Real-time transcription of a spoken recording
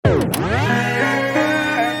What's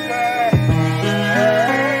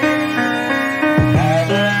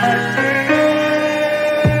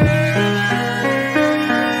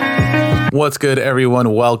good,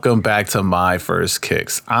 everyone? Welcome back to My First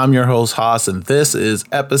Kicks. I'm your host, Haas, and this is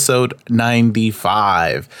episode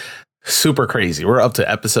 95. Super crazy. We're up to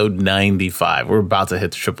episode 95. We're about to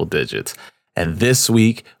hit the triple digits. And this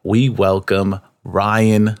week, we welcome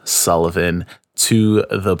Ryan Sullivan to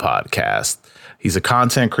the podcast. He's a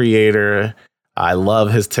content creator. I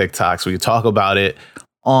love his TikToks. We talk about it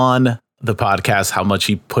on the podcast, how much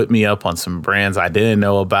he put me up on some brands I didn't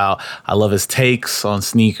know about. I love his takes on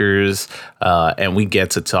sneakers, and we get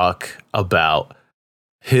to talk about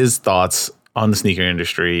his thoughts on the sneaker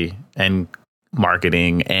industry and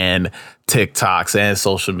marketing and TikToks and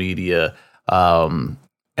social media. And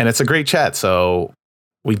it's a great chat. So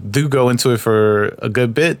we do go into it for a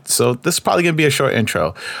good bit. So this is probably going to be a short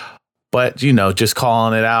intro. But, you know, just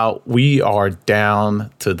calling it out, we are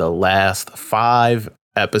down to the last 5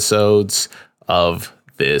 episodes of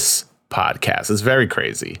this podcast. It's very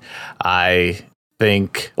crazy. I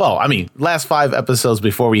think, last 5 episodes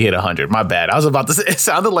before we hit 100. My bad. It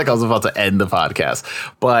sounded like I was about to end the podcast.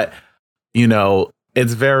 But, you know,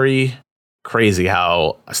 it's very crazy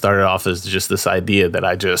how I started off as just this idea that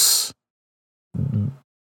I just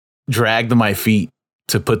dragged my feet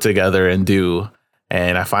to put together and do.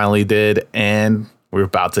 And I finally did. And we're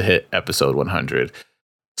about to hit episode 100.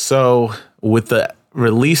 So with the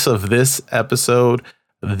release of this episode,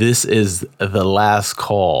 this is the last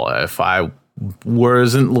call. If I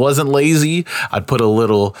wasn't lazy, I'd put a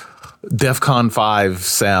little DEFCON 5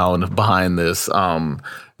 sound behind this,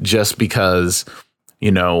 just because,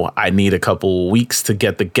 you know, I need a couple weeks to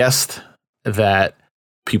get the guest that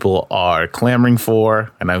people are clamoring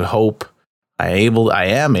for, and I hope I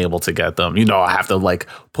am able to get them. You know, I have to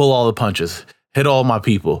pull all the punches, hit all my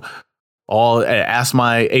people, ask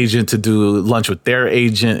my agent to do lunch with their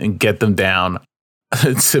agent and get them down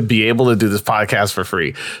to be able to do this podcast for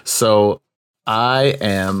free. So I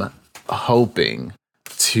am hoping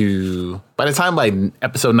to, by the time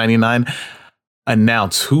episode 99,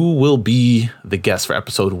 announce who will be the guest for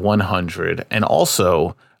episode 100, and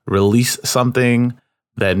also release something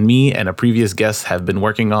that me and a previous guest have been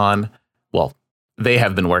working on. Well, they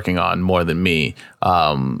have been working on more than me.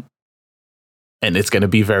 And it's going to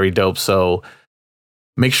be very dope. So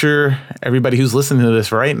make sure everybody who's listening to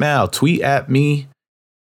this right now, tweet at me,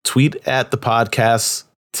 tweet at the podcast,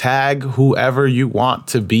 tag whoever you want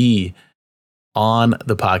to be on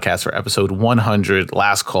the podcast for episode 100.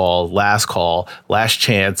 Last call, last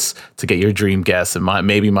chance to get your dream guest, and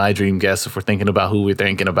maybe my dream guest if we're thinking about who we're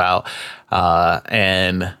thinking about.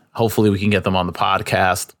 And hopefully we can get them on the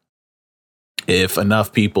podcast if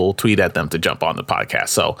enough people tweet at them to jump on the podcast.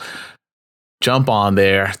 So jump on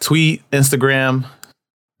there, tweet, Instagram,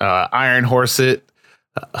 iron horse it,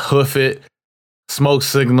 hoof it, smoke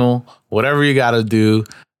signal, whatever you got to do,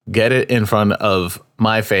 get it in front of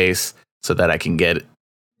my face so that I can get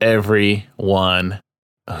everyone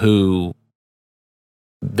who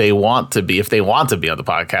they want to be, if they want to be on the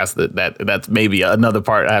podcast. That's maybe another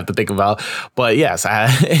part I have to think about. But yes, I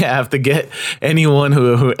have to get anyone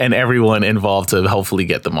who and everyone involved to hopefully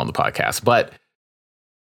get them on the podcast. But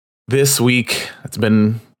this week, it's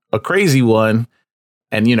been a crazy one.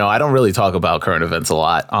 And, you know, I don't really talk about current events a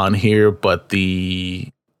lot on here, but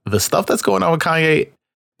the stuff that's going on with Kanye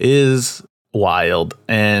is wild.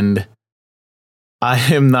 And I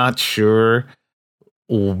am not sure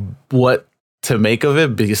what to make of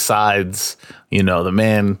it, besides, you know, the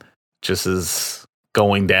man just is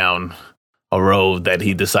going down a road that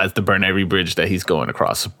he decides to burn every bridge that he's going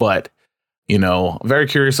across. But, you know, I'm very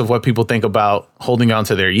curious of what people think about holding on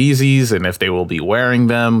to their Yeezys and if they will be wearing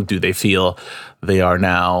them. Do they feel they are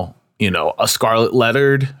now, you know, a scarlet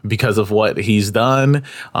lettered because of what he's done?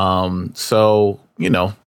 So, you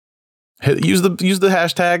know, use the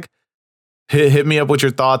hashtag. Hit me up with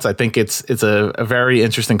your thoughts. I think it's a very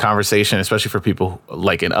interesting conversation, especially for people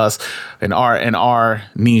like in our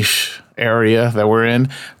niche area that we're in,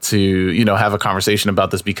 to, you know, have a conversation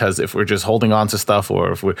about this. Because if we're just holding on to stuff,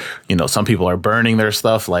 or if we're, you know, some people are burning their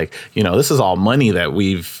stuff, you know, this is all money that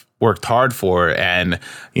we've worked hard for, and,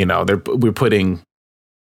 you know, we're putting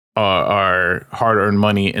our hard-earned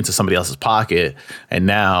money into somebody else's pocket, and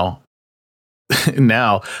now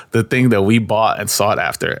the thing that we bought and sought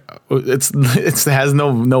after, it has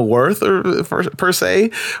no worth or per se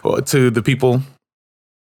to the people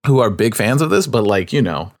who are big fans of this. But, you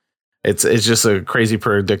know, it's just a crazy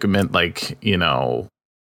predicament. You know,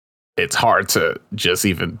 it's hard to just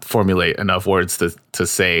even formulate enough words to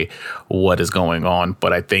say what is going on.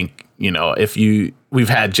 But I think, we've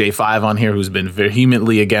had J5 on here who's been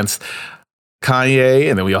vehemently against Kanye,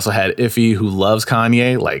 and then we also had Iffy who loves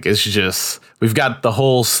Kanye. Like, it's just, we've got the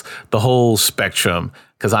whole spectrum,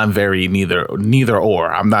 because I'm very neither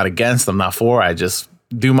or. I'm not against, I'm not for. I just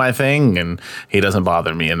do my thing, and he doesn't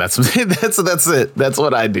bother me, and that's that's it. That's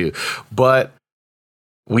what I do. But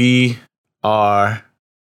we are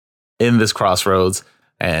in this crossroads,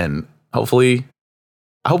 and hopefully,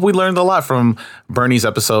 I hope we learned a lot from Bernie's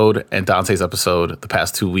episode and Dante's episode the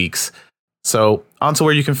past 2 weeks. So on to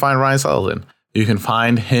where you can find Ryan Sullivan. You can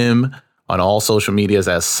find him on all social medias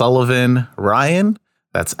as Sullivan Ryan.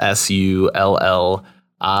 That's SULLIVAN,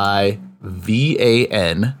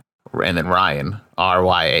 and then Ryan,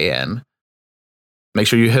 RYAN. Make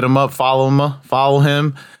sure you hit him up, follow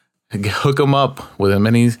him, hook him up with as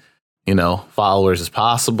many, followers as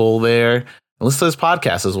possible there. And listen to his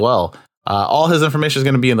podcast as well. All his information is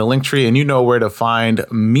going to be in the link tree, and you know where to find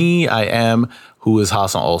me. I am Who Is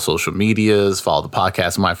Haas on all social medias. Follow the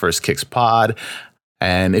podcast, My First Kicks Pod.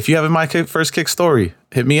 And if you have a My First Kick story,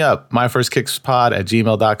 hit me up,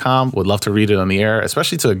 myfirstkickspod@gmail.com. Would love to read it on the air,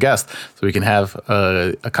 especially to a guest, so we can have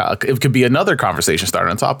it could be another conversation starter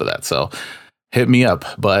on top of that. So hit me up.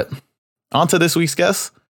 But on to this week's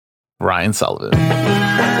guest, Ryan Sullivan.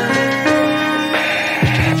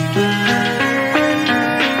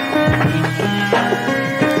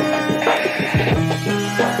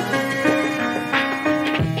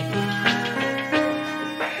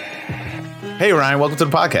 Hey, Ryan, welcome to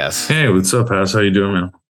the podcast. Hey, what's up, Haas? How you doing,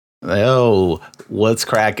 man? Yo, what's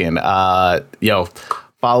cracking?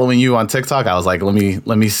 Following you on TikTok, I was like, let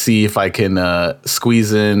me see if I can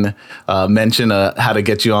squeeze in mention how to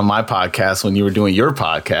get you on my podcast when you were doing your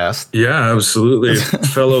podcast. Yeah, absolutely.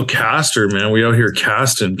 Fellow caster, man. We out here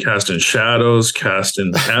casting shadows,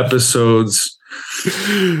 casting episodes.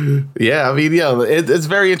 Yeah, I mean, it's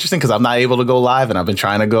very interesting because I'm not able to go live, and I've been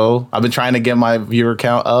trying to get my viewer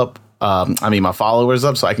count up. My followers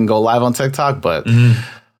up so I can go live on TikTok, but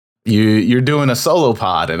you're doing a solo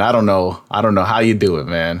pod, and I don't know how you do it,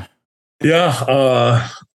 man. Yeah.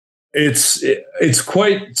 It's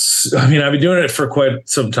quite, I've been doing it for quite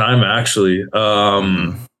some time, actually.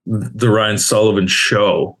 The Ryan Sullivan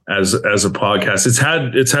Show as a podcast.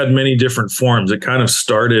 It's had many different forms. It kind of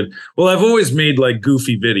started, I've always made like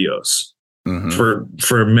goofy videos. For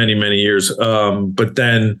many years, but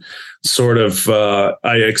then sort of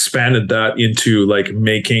I expanded that into like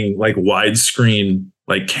making like widescreen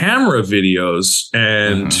like camera videos,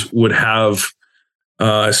 and would have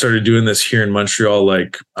I started doing this here in Montreal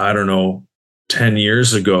like, I don't know, 10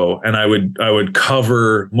 years ago, and I would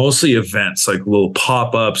cover mostly events like little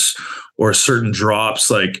pop-ups or certain drops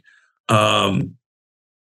like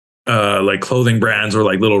clothing brands or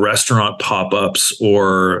like little restaurant pop-ups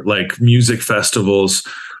or like music festivals.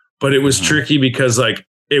 But it was tricky because like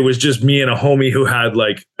it was just me and a homie who had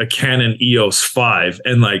like a Canon EOS 5,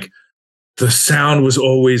 and like the sound was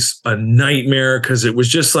always a nightmare because it was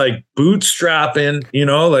just like bootstrapping,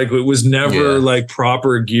 like it was never like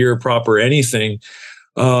proper gear, proper anything.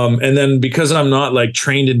 And then because I'm not like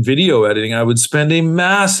trained in video editing, I would spend a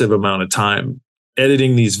massive amount of time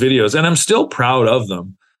editing these videos, and I'm still proud of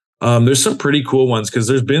them. There's some pretty cool ones because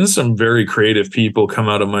there's been some very creative people come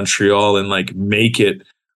out of Montreal and like make it.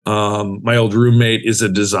 My old roommate is a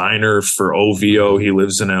designer for OVO. He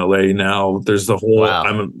lives in LA now. There's the whole,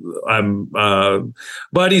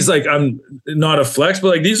 but he's like, I'm not a flex, but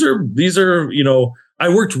like, these are, I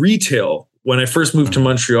worked retail when I first moved to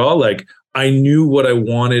Montreal. Like I knew what I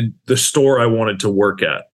wanted, the store I wanted to work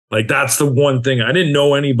at. Like, that's the one thing. I didn't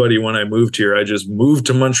know anybody when I moved here. I just moved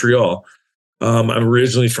to Montreal. I'm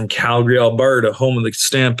originally from Calgary, Alberta, home of the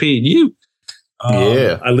Stampede.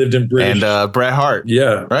 I lived in British. And Bret Hart.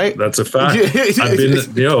 Yeah, right. That's a fact. I've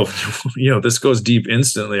been, this goes deep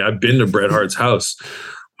instantly. I've been to Bret Hart's house.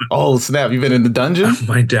 Oh, snap. You've been in the dungeon?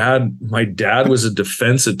 My dad was a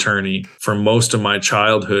defense attorney for most of my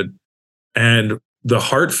childhood. And the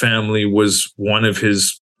Hart family was one of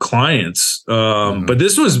his clients. But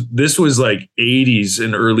this was like 80s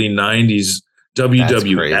and early 90s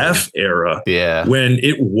WWF era, when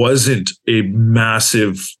it wasn't a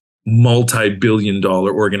massive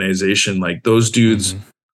multi-billion-dollar organization. Like those dudes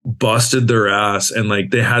busted their ass, and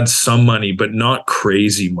like they had some money, but not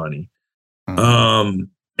crazy money.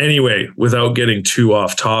 Anyway, without getting too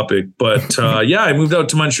off topic, but I moved out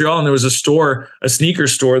to Montreal, and there was a sneaker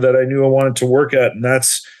store that I knew I wanted to work at, and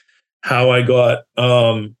that's how I got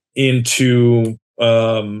into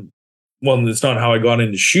it's not how I got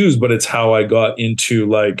into shoes, but it's how I got into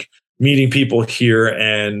like meeting people here,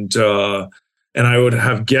 and I would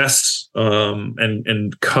have guests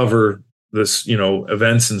and cover this,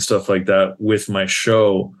 events and stuff like that with my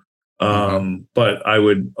show. But I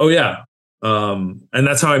would, and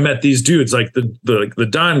that's how I met these dudes, like the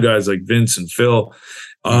dime guys, like Vince and Phil.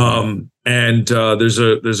 And there's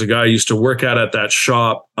a guy I used to work at that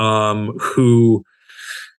shop, who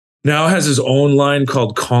now has his own line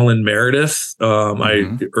called Colin Meredith.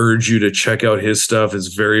 I urge you to check out his stuff.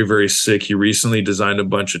 It's very, very sick. He recently designed a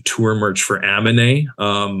bunch of tour merch for Amine.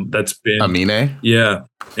 That's been Amine? Yeah.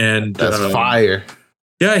 And that's fire.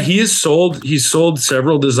 Yeah, he's sold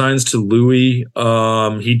several designs to Louis.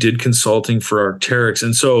 He did consulting for Arc'teryx.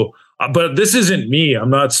 And so, but this isn't me.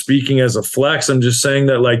 I'm not speaking as a flex. I'm just saying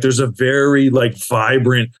that like there's a very like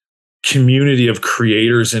vibrant community of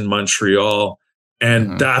creators in Montreal.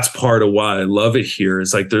 And that's part of why I love it here,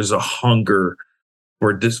 is like there's a hunger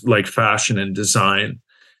for like fashion and design.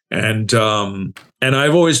 And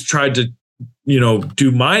I've always tried to,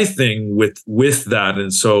 do my thing with that.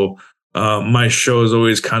 And so my show has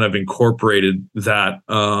always kind of incorporated that.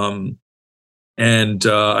 And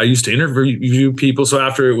I used to interview people. So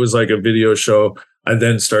after it was like a video show, I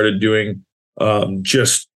then started doing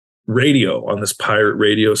just radio on this pirate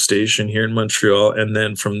radio station here in Montreal. And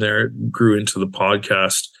then from there it grew into the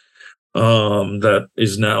podcast that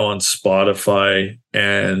is now on Spotify,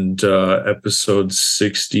 and episode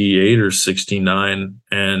 68 or 69.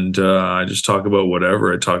 And I just talk about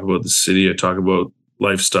whatever. I talk about the city. I talk about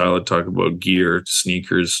lifestyle. I talk about gear,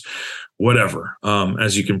 sneakers, whatever.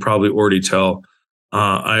 As you can probably already tell,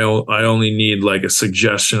 I only need like a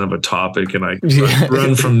suggestion of a topic, and I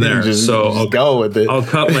run from there. So I'll go with it. I'll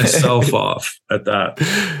cut myself off at that.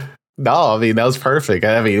 No, I mean, that was perfect.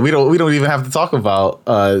 I mean, we don't even have to talk about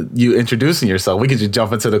you introducing yourself. We could just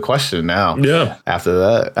jump into the question now. Yeah. After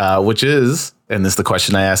that, which is, and this is the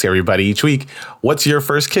question I ask everybody each week: what's your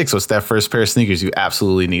first kicks? What's that first pair of sneakers you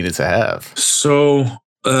absolutely needed to have? So,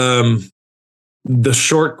 the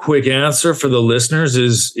short, quick answer for the listeners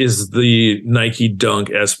is the Nike Dunk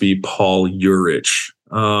SB Paul Urich.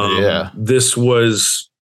 This was,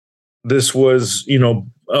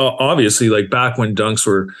 obviously like back when dunks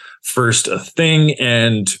were first a thing,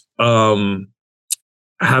 and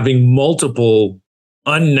having multiple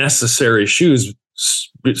unnecessary shoes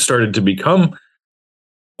started to become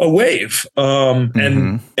a wave.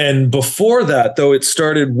 And before that, though, it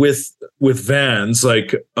started with Vans,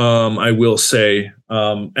 like I will say,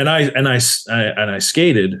 and I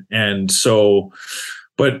skated, and so,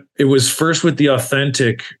 but it was first with the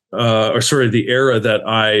authentic, the era that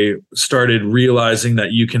I started realizing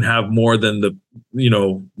that you can have more than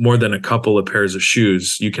a couple of pairs of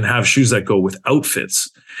shoes. You can have shoes that go with outfits.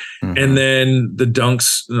 And then the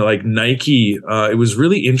dunks, like Nike, it was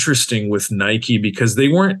really interesting with Nike because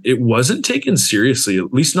it wasn't taken seriously,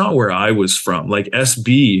 at least not where I was from. Like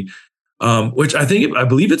SB, which I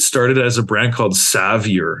believe it started as a brand called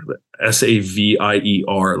Savier,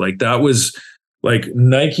 Savier. Like that was like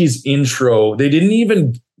Nike's intro.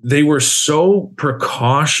 They were so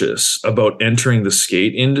precautious about entering the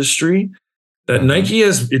skate industry that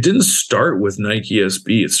it didn't start with Nike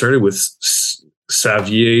SB. It started with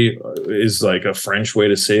Savier, is like a French way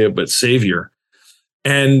to say it, but Savior.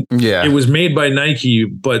 And it was made by Nike,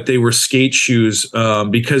 but they were skate shoes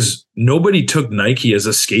because nobody took Nike as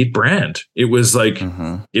a skate brand. It was like,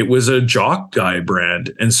 it was a jock guy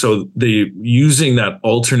brand. And so they using that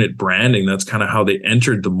alternate branding, that's kind of how they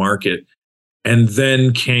entered the market. And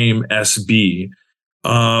then came SB.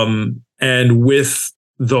 And with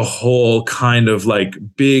the whole kind of like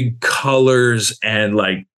big colors and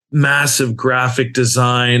like massive graphic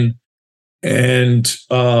design and,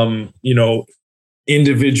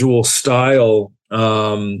 individual style,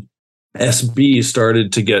 SB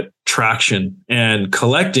started to get traction, and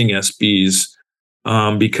collecting SBs,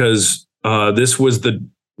 because this was the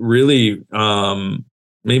really,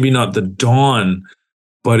 maybe not the dawn,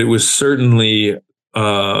 but it was certainly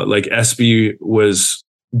like SB was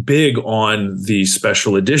big on the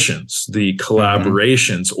special editions, the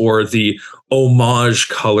collaborations, or the homage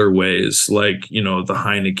colorways, like, the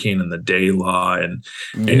Heineken and the De La and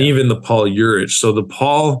even the Paul Urich. So the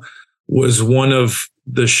Paul was one of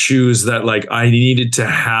the shoes that like I needed to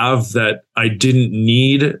have, that I didn't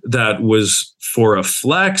need, that was for a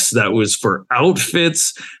flex, that was for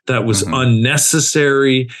outfits, that was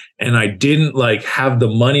unnecessary, and I didn't like have the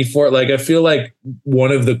money for it. Like I feel like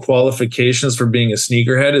one of the qualifications for being a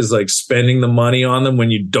sneakerhead is like spending the money on them when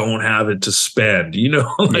you don't have it to spend,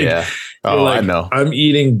 like, I know. I'm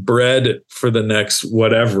eating bread for the next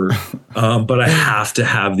whatever, but I have to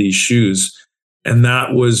have these shoes. And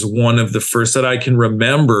that was one of the first that I can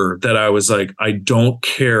remember that I was like, I don't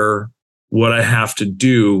care what I have to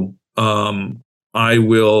do. I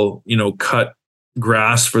will, cut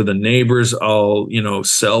grass for the neighbors. I'll,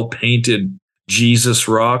 sell painted Jesus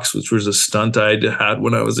rocks, which was a stunt I had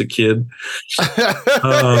when I was a kid.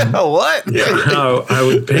 What? I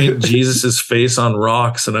would paint Jesus's face on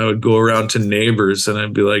rocks, and I would go around to neighbors, and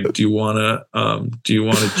I'd be like, "Do you want a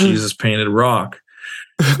Jesus painted rock?"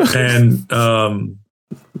 And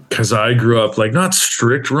because I grew up like not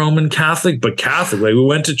strict Roman Catholic, but Catholic. Like we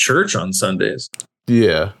went to church on Sundays.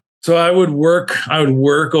 Yeah. So I would work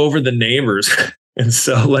over the neighbors and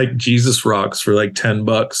sell like Jesus rocks for like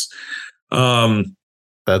 $10.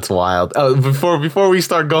 That's wild. Oh, before we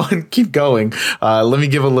start going, keep going. Let me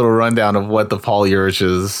give a little rundown of what the Paul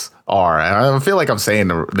Uriches are. And I feel like I'm saying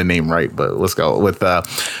the name right, but let's go with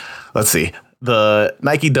let's see. The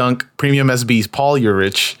Nike Dunk Premium SB's Paul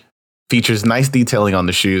Urich features nice detailing on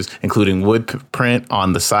the shoes, including wood print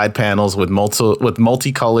on the side panels with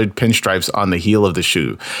multicolored pinstripes on the heel of the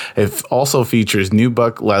shoe. It also features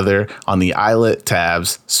nubuck leather on the eyelet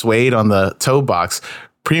tabs, suede on the toe box,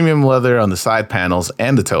 premium leather on the side panels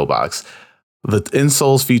and the toe box. The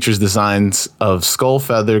insoles features designs of skull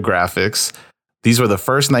feather graphics. These were the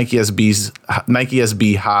first Nike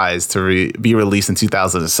SB highs to be released in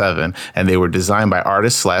 2007, and they were designed by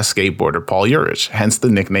artist/skateboarder Paul Urich, hence the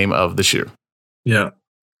nickname of the shoe. Yeah,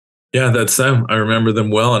 that's them. I remember them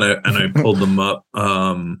well, and I pulled them up.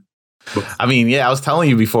 I mean, yeah, I was telling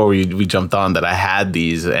you before we jumped on that I had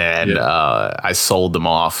these, and I sold them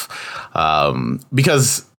off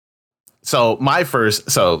because. So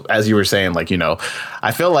as you were saying, like,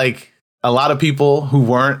 I feel like a lot of people who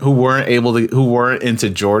weren't into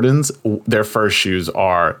Jordans, their first shoes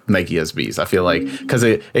are Nike SBs. I feel like because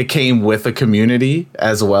it came with a community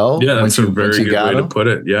as well. Yeah, that's a very good way to put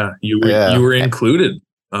it. Yeah, you were included.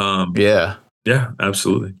 Yeah,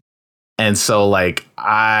 absolutely. And so like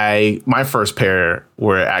my first pair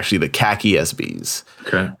were actually the khaki SBs.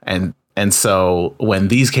 Okay. And so when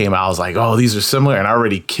these came out, I was like, oh, these are similar. And I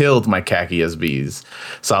already killed my khaki SBs.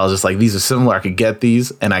 So I was just like, these are similar. I could get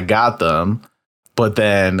these. And I got them. But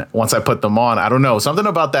then once I put them on, I don't know, something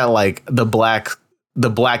about that, like the black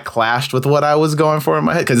clashed with what I was going for in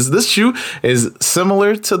my head. Because this shoe is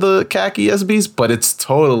similar to the khaki SBs, but it's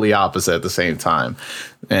totally opposite at the same time.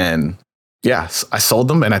 And yeah, I sold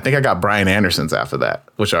them. And I think I got Brian Anderson's after that,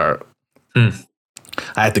 which are...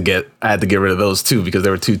 I had to get rid of those too because they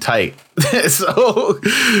were too tight. So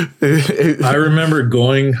I remember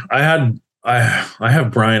going. I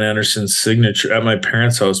have Brian Anderson's signature at my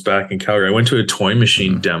parents' house back in Calgary. I went to a toy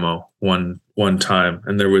machine demo one time,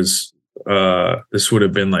 and there was this would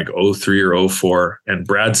have been like 03 or 04, and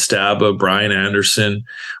Brad Staba, Brian Anderson,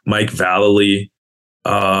 Mike Vallely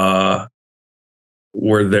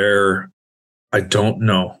were there. I don't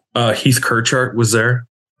know. Heath Kirchart was there.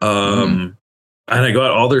 And I got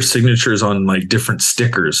all their signatures on like different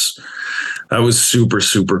stickers. That was super,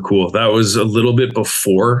 super cool. That was a little bit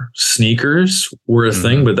before sneakers were a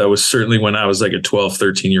thing, but that was certainly when I was like a 12,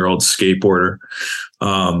 13-year-old skateboarder.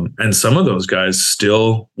 And some of those guys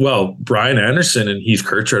still, Brian Anderson and Heath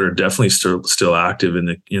Kirchart are definitely still active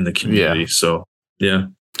in the community. Yeah. So, yeah.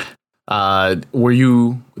 Were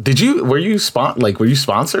you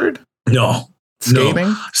sponsored? No. Skating?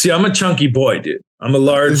 No. See, I'm a chunky boy, dude. I'm a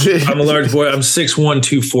large boy. I'm 6'1",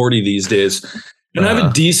 240 these days. And I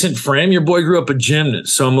have a decent frame. Your boy grew up a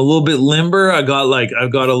gymnast, so I'm a little bit limber. I've got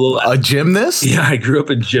a gymnast? Yeah, I grew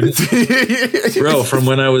up a gymnast. Bro, from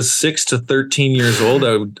when I was 6 to 13 years old,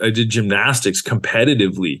 I did gymnastics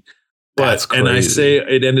competitively. That's crazy. And I say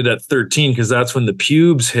it ended at 13 because that's when the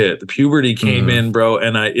pubes hit. The puberty came in, bro.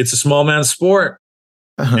 And it's a small man sport.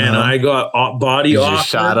 And I got body awkward.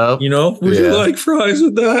 Shot up. Would you like fries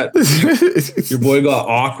with that? Your boy got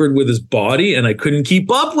awkward with his body, and I couldn't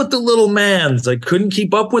keep up with the little mans. I couldn't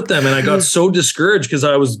keep up with them, and I got so discouraged because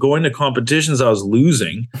I was going to competitions I was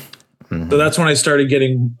losing. So that's when I started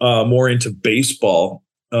getting more into baseball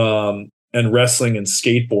and wrestling and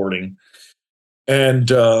skateboarding,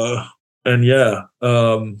 and yeah.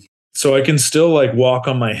 So I can still like walk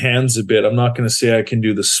on my hands a bit. I'm not going to say I can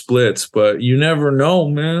do the splits, but you never know,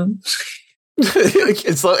 man.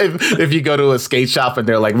 It's like if you go to a skate shop and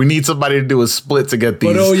they're like, we need somebody to do a split to get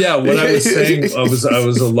these. But what I was saying, I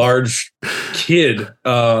was a large kid.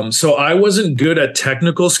 So I wasn't good at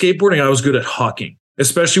technical skateboarding. I was good at hawking,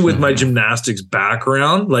 especially with my gymnastics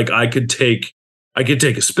background. Like I could take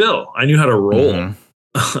a spill. I knew how to roll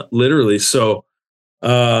literally. So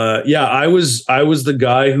I was the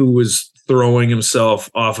guy who was throwing himself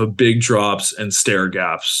off of big drops and stair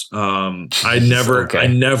gaps. I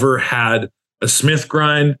never had a Smith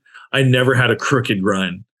grind. I never had a crooked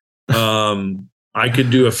grind. I could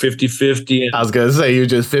do a 50-50. I was gonna say you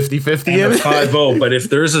just 50-50 in and a it. 5-0. But if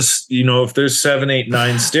there's if there's 7, 8,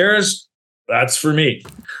 9 stairs, that's for me.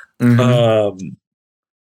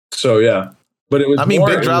 So yeah, but it was. I mean,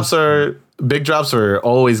 big drops are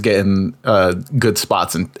always getting good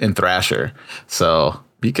spots in Thrasher. So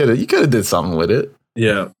you could have did something with it.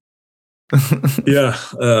 Yeah. Yeah.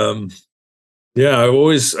 Yeah. I've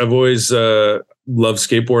always loved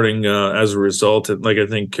skateboarding as a result. And like, I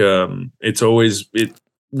think it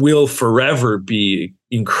will forever be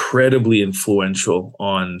incredibly influential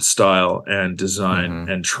on style and design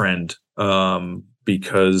and trend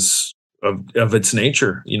because of its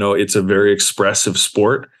nature. It's a very expressive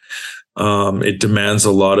sport. It demands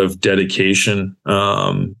a lot of dedication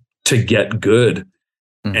to get good.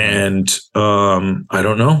 And I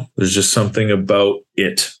don't know. There's just something about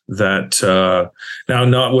it that now,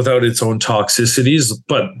 not without its own toxicities,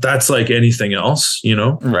 but that's like anything else,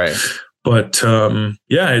 Right. But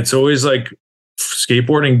yeah, it's always like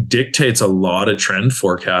skateboarding dictates a lot of trend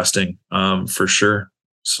forecasting for sure.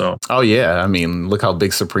 So, oh yeah, I mean, look how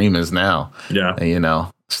big Supreme is now. Yeah,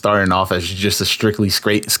 starting off as just a strictly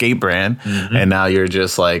skate brand, and now you're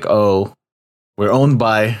just like, oh, we're owned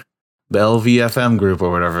by the LVFM group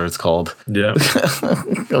or whatever it's called. Yeah.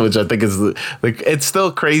 Which I think is like, it's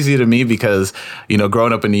still crazy to me because,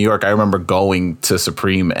 growing up in New York, I remember going to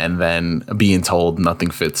Supreme and then being told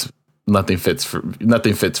nothing fits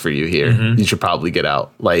for you here. You should probably get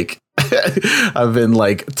out. Like, I've been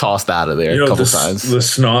like tossed out of there a couple times. The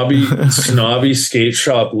snobby skate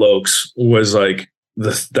shop lokes was like,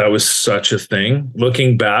 that was such a thing.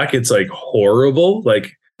 Looking back, it's like horrible.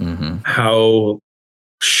 Like how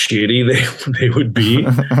shitty they would be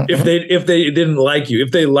if they didn't like you.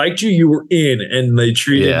 If they liked you, you were in, and they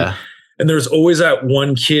treated you. And there's always that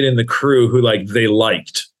one kid in the crew who like they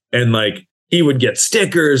liked, and like he would get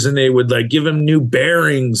stickers and they would like give him new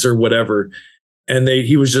bearings or whatever. And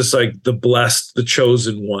he was just like the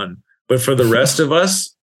chosen one. But for the rest of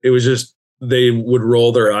us, it was just, they would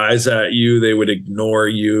roll their eyes at you. They would ignore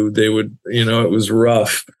you. They would, it was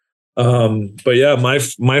rough. But yeah,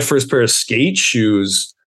 my first pair of skate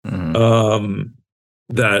shoes,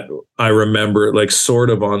 that I remember, like sort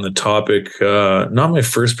of on the topic, not my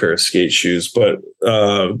first pair of skate shoes, but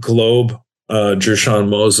Globe, Jershon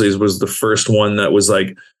Mosley's was the first one that was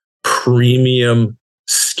like premium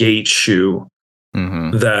skate shoe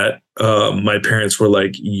that my parents were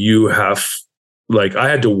like, I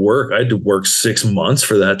had to work 6 months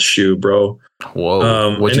for that shoe, bro.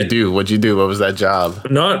 Whoa. What'd you do? What was that job?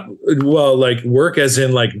 Like work as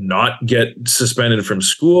in like not get suspended from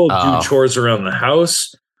school, do chores around the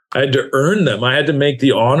house. I had to earn them. I had to make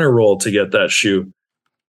the honor roll to get that shoe.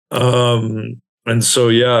 And so,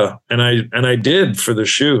 yeah, and I did for the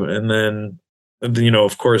shoe. And then,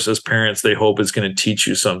 of course, as parents, they hope it's going to teach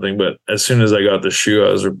you something. But as soon as I got the shoe,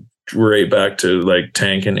 I was right back to like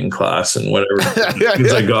tanking in class and whatever,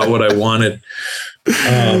 because I got what I wanted.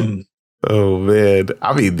 Oh man.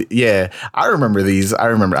 I mean, yeah, I remember these.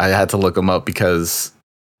 I had to look them up because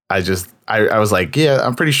I was like, yeah,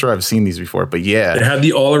 I'm pretty sure I've seen these before, but yeah. It had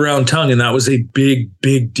the all around tongue, and that was a big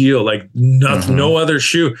deal. Like no other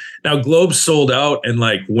shoe. Now Globe sold out and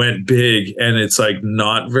like went big, and it's like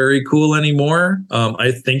not very cool anymore.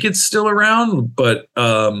 I think it's still around, but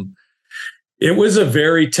it was a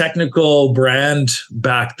very technical brand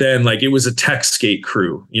back then. Like it was a tech skate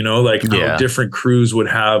crew, like how different crews would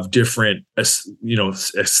have different,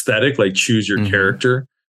 aesthetic, like choose your character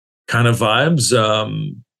kind of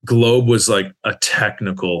vibes. Globe was like a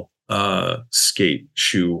technical skate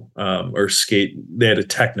shoe or skate. They had a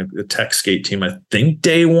tech skate team. I think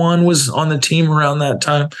Day One was on the team around that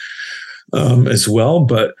time as well.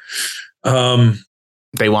 But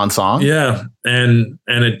Day One song, yeah, and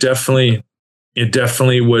it definitely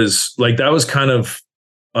was like, that was kind of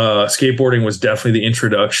skateboarding was definitely the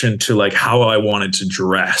introduction to like how I wanted to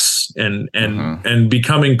dress and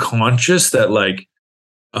becoming conscious that like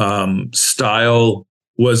style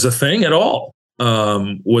was a thing at all.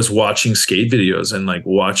 Was watching skate videos and like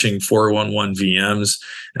watching 411 VMs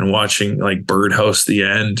and watching like Birdhouse the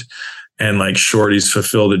End and like Shorty's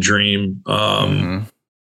Fulfill the Dream.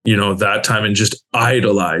 That time, and just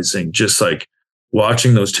idolizing, just like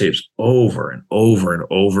watching those tapes over and over and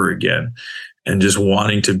over again, and just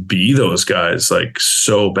wanting to be those guys like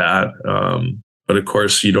so bad. But of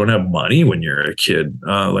course, you don't have money when you're a kid.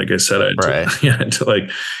 Like I said, I had to like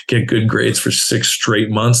get good grades for 6 straight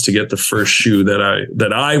months to get the first shoe that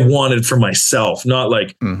I wanted for myself. Not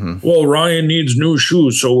like, well, Ryan needs new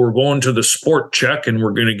shoes, so we're going to the Sport Check and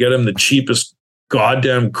we're going to get him the cheapest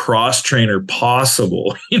goddamn cross trainer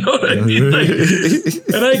possible. You know what I mean? Like,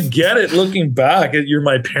 and I get it looking back. You're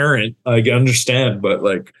my parent. I understand, but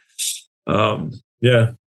like,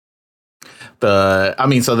 yeah.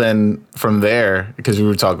 So then from there, because we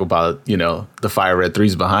were talking about, the fire red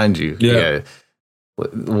threes behind you. Yeah.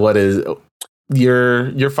 What is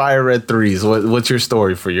your fire red threes? What's your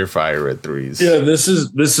story for your fire red threes? Yeah, this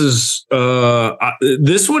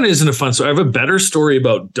one isn't a fun. So I have a better story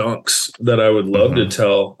about dunks that I would love to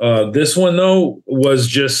tell. This one though was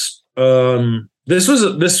just my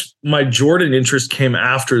Jordan interest came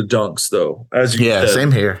after dunks though, as you said.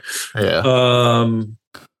 Same here. Yeah.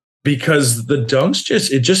 Because the dunks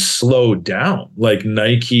just slowed down. Like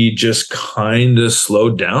Nike just kind of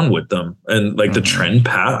slowed down with them, and like the trend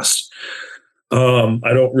passed.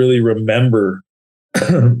 I don't really remember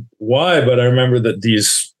why, but I remember that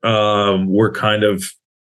these were kind of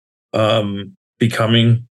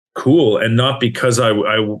becoming cool, and not because I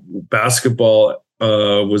basketball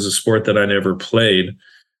was a sport that I never played,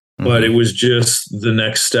 but it was just the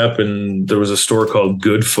next step. And there was a store called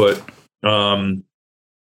Goodfoot.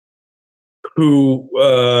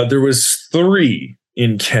 There was 3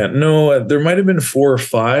 in Kent. No, there might have been 4 or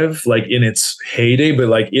 5, like in its heyday, but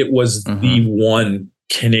like it was the one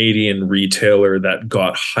Canadian retailer that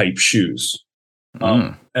got hype shoes.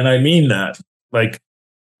 And I mean that, like,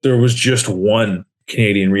 there was just one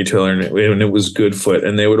Canadian retailer, and it was Goodfoot,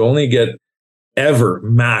 and they would only get ever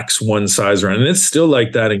max 1 size run. And it's still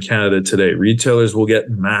like that in Canada today. Retailers will get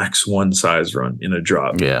max 1 size run in a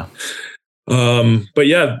drop. Yeah. But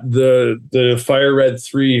yeah, the Fire Red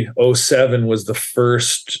 307 was the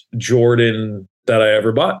first Jordan that I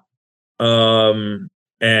ever bought. I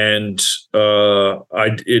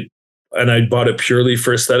bought it purely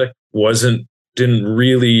for aesthetic. Didn't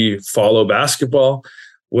really follow basketball.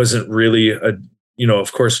 Wasn't really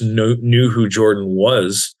of course knew who Jordan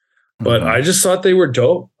was, but I just thought they were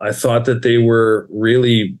dope. I thought that they were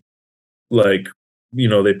really like,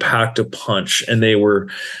 they packed a punch, and they were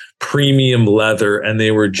premium leather, and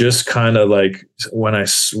they were just kind of like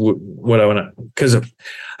because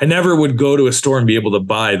I never would go to a store and be able to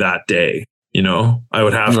buy that day. I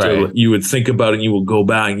would have to, you would think about it, and you will go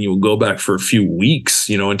back for a few weeks,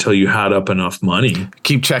 until you had up enough money.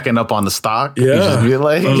 Keep checking up on the stock. Yeah.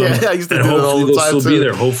 I used to do it all the time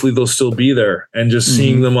too. Hopefully they'll still be there, and just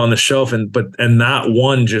seeing them on the shelf. And that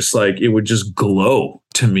one, just like, it would just glow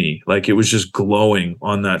to me. Like, it was just glowing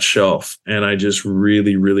on that shelf. And I just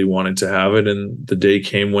really, really wanted to have it. And the day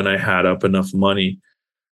came when I had up enough money.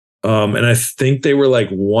 And I think they were like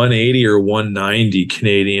 180 or 190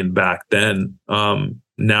 Canadian back then.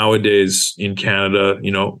 Nowadays in Canada,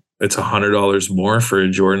 it's $100 more for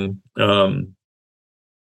a Jordan. But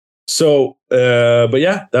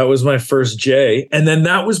yeah, that was my first J. And then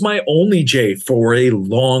that was my only J for a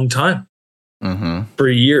long time, for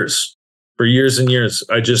years and years.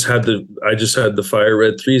 I just had the Fire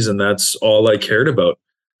Red 3s, and that's all I cared about.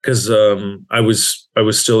 Because I was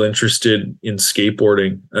still interested in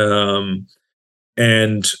skateboarding,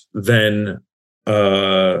 and then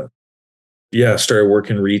started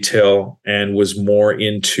working retail, and was more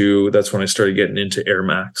into. That's when I started getting into Air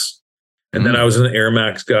Max, and then I was an Air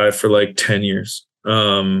Max guy for like 10 years,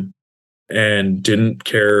 and didn't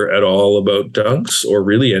care at all about dunks or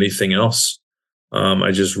really anything else. I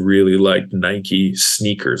just really liked Nike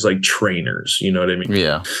sneakers, like trainers. You know what I mean?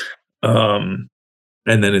 Yeah.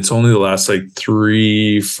 And then it's only the last like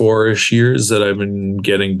 3-4-ish years that I've been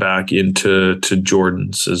getting back into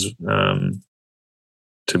Jordans,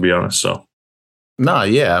 to be honest. So, no,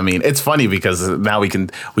 yeah. I mean, it's funny because now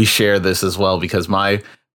we share this as well, because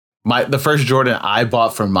the first Jordan I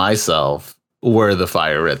bought for myself were the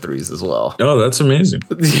Fire Red 3s as well. Oh, that's amazing.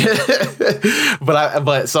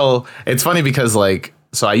 But so it's funny because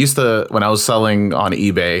so I used to, when I was selling on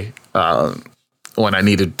eBay, when I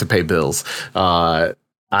needed to pay bills,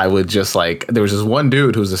 I would just there was this one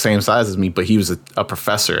dude who was the same size as me, but he was a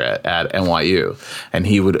professor at NYU, and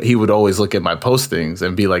he would always look at my postings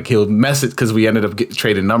and be like, he'll message, because we ended up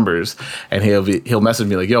trading numbers, and he'll message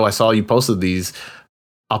me like, yo, I saw you posted these,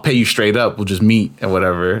 I'll pay you straight up, we'll just meet and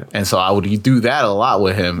whatever. And so I would do that a lot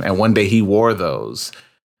with him, and one day he wore those,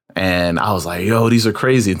 and I was like, yo, these are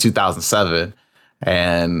crazy, in 2007,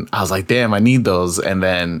 and I was like, damn, I need those. And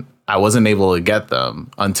then I wasn't able to get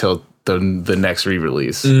them until the next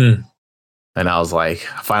re-release. And I was like,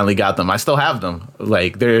 I finally got them. I still have them.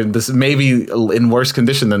 Like, this is maybe in worse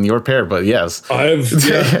condition than your pair, but yes.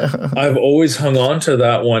 I've always hung on to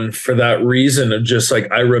that one for that reason of just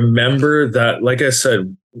like, I remember that, like I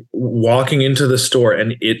said, walking into the store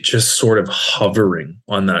and it just sort of hovering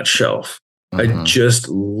on that shelf. I just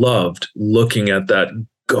loved looking at that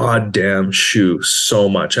goddamn shoe so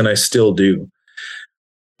much, and I still do.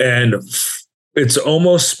 And it's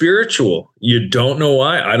almost spiritual. You don't know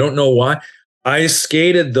why. I don't know why. I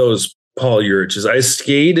skated those Paul Urich's. I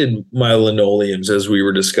skated my linoleums, as we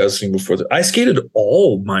were discussing before. I skated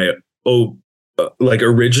all my like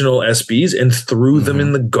original SBs and threw them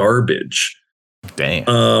in the garbage.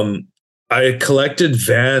 Damn. I collected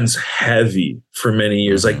Vans heavy for many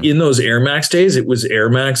years. Like in those Air Max days, it was Air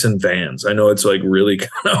Max and Vans. I know it's like really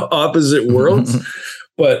kind of opposite worlds,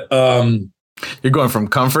 but you're going from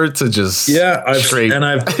comfort to just I've straight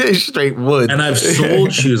wood. And I've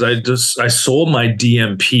sold shoes. I sold my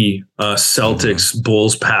DMP Celtics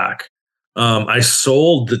Bulls pack. I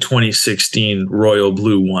sold the 2016 Royal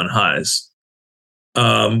Blue One Highs.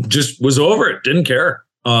 Just was over it. Didn't care.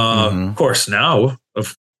 Of course, now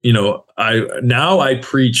I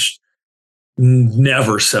preach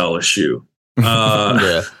never sell a shoe.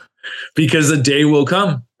 Because the day will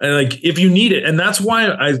come. And like, if you need it, and that's why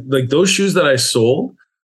I like those shoes that I sold.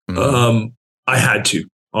 I had to.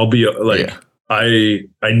 I'll be like, I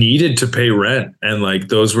needed to pay rent, and like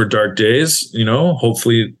those were dark days.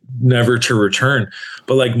 Hopefully never to return.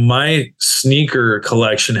 But like my sneaker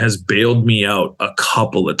collection has bailed me out a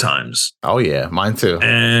couple of times. Oh yeah, mine too.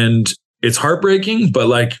 And it's heartbreaking, but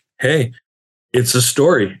like, hey, it's a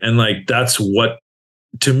story, and like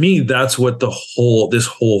to me, that's what this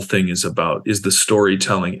whole thing is about, is the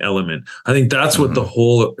storytelling element. I think that's what the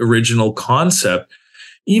whole original concept,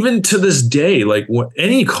 even to this day, like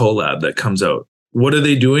any collab that comes out, what are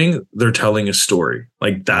they doing? They're telling a story.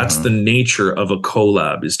 Like that's the nature of a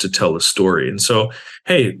collab, is to tell a story. And so,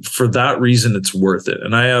 hey, for that reason, it's worth it.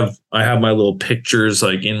 And I have my little pictures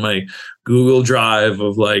like in my Google Drive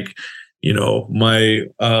of like, my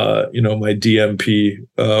DMP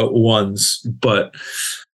ones, but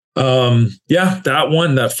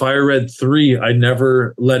that Fire Red 3, I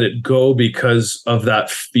never let it go because of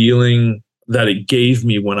that feeling that it gave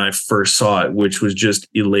me when I first saw it, which was just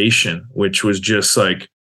elation, which was just like,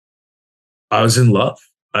 I was in love.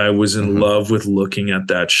 I was in love with looking at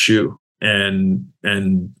that shoe. And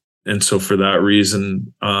so for that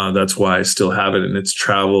reason, that's why I still have it. And it's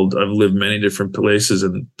traveled. I've lived many different places,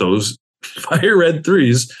 and those Fire Red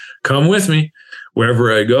 3s come with me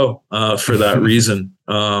wherever I go for that reason.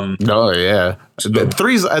 Oh yeah, the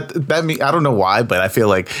 3s. That mean, I don't know why, but I feel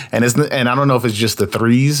like, and I don't know if it's just the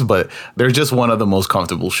 3s, but they're just one of the most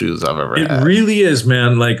comfortable shoes I've ever had. It really is,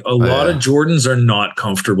 man. Like a lot of Jordans are not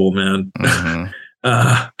comfortable, man.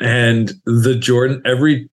 And the Jordan,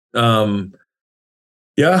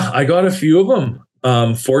 I got a few of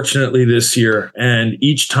them, fortunately this year, and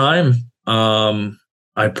each time,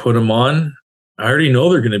 I put them on, I already know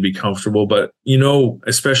they're going to be comfortable, but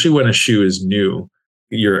especially when a shoe is new,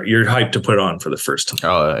 you're hyped to put it on for the first time.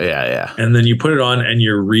 Oh yeah. And then you put it on and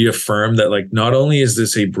you're reaffirmed that like, not only is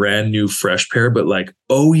this a brand new fresh pair, but like,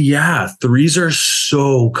 oh yeah, 3s are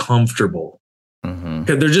so comfortable.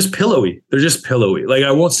 They're just pillowy. Like,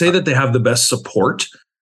 I won't say that they have the best support,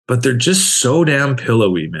 but they're just so damn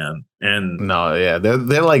pillowy, man. And no, yeah,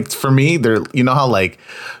 they're like, for me, they're, how like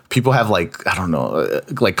people have like, I don't know,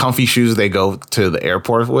 like comfy shoes they go to the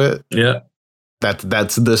airport with. Yeah. That's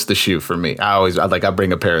the shoe for me. I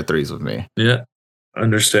bring a pair of 3s with me. Yeah.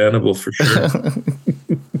 Understandable for sure.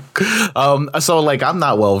 So like, I'm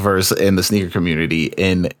not well versed in the sneaker community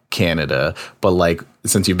in Canada, but like,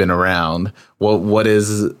 since you've been around, what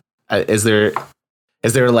is there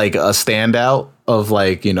like a standout of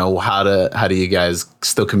like, how do you guys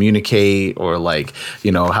still communicate, or like,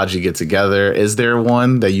 how did you get together? Is there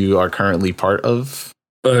one that you are currently part of?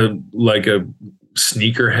 Like a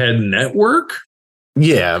sneakerhead network?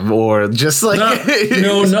 Yeah, or just like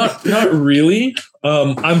not really.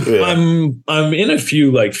 I'm in a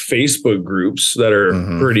few like Facebook groups that are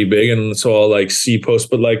pretty big, and so I'll like see posts,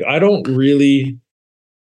 but like I'm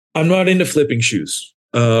not into flipping shoes.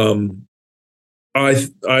 I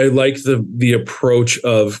like the approach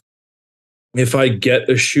of, if I get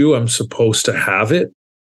a shoe, I'm supposed to have it.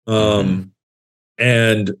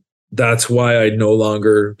 And that's why I no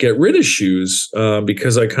longer get rid of shoes,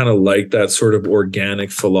 because I kind of like that sort of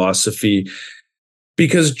organic philosophy.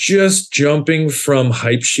 Because just jumping from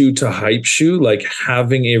hype shoe to hype shoe, like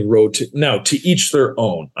having a now to each their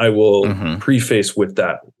own, I will preface with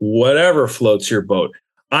that. Whatever floats your boat.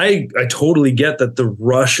 I totally get that the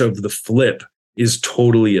rush of the flip is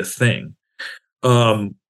totally a thing.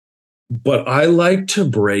 But I like to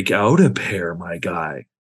break out a pair, my guy.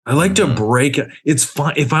 I like to break it. It's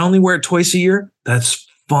fine. If I only wear it twice a year, that's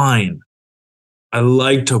fine. I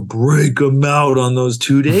like to break them out on those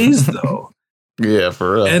 2 days though. Yeah,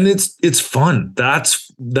 for real. And it's fun.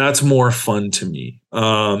 That's more fun to me.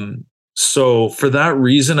 So for that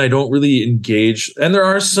reason, I don't really engage. And there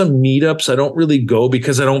are some meetups I don't really go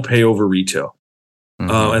because I don't pay over retail.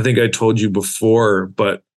 I think I told you before,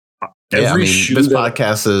 but every shoe this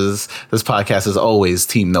podcast is always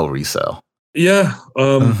team no resale. Yeah.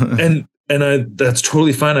 And that's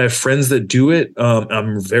totally fine. I have friends that do it.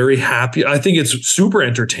 I'm very happy. I think it's super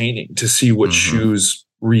entertaining to see what shoes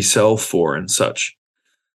resell for and such.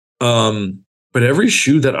 But every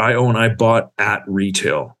shoe that I own, I bought at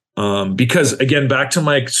retail. Because again, back to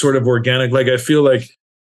my sort of organic, like I feel like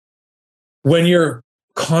when you're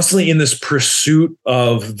constantly in this pursuit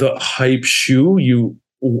of the hype shoe,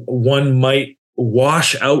 one might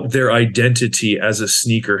wash out their identity as a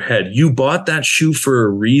sneakerhead. You bought that shoe for a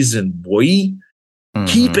reason, boy.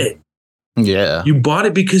 Keep it. Yeah. You bought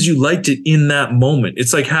it because you liked it in that moment.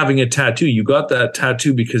 It's like having a tattoo. You got that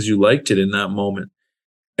tattoo because you liked it in that moment.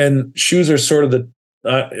 And shoes are sort of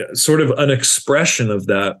an expression of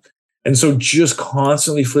that. And so just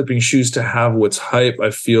constantly flipping shoes to have what's hype, I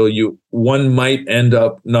feel one might end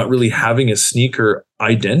up not really having a sneaker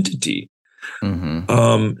identity.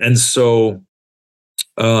 And so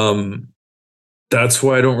that's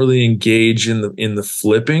why I don't really engage in the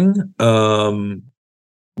flipping.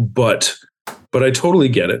 But I totally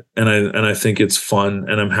get it. And I think it's fun,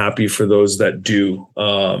 and I'm happy for those that do,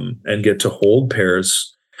 and get to hold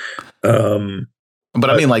pairs. But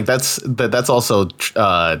I mean, like that's also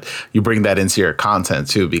you bring that into your content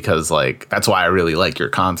too, because like that's why I really like your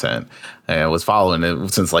content, and I was following it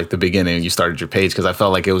since like the beginning you started your page, because I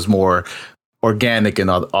felt like it was more organic and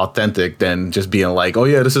authentic than just being like, oh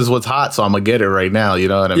yeah, this is what's hot, so I'm gonna get it right now. You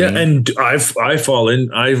know what I mean? Yeah, and I fall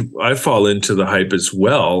into the hype as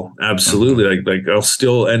well. Absolutely. Like I'll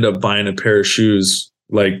still end up buying a pair of shoes.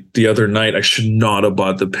 Like the other night, I should not have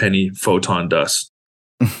bought the penny Photon Dust.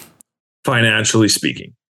 Financially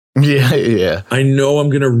speaking. Yeah. I know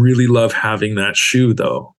I'm going to really love having that shoe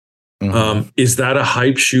though. Is that a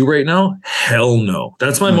hype shoe right now? Hell no.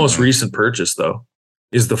 That's my most recent purchase though,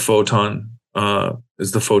 is the Photon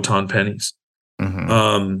pennies.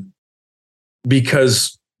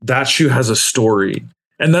 Because that shoe has a story.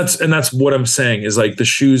 And that's what I'm saying, is like the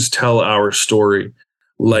shoes tell our story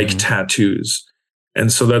like tattoos.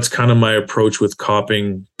 And so that's kind of my approach with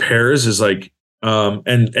copping pairs, is like,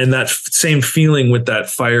 and that same feeling with that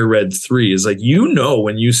Fire Red 3 is like,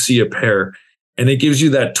 when you see a pair and it gives you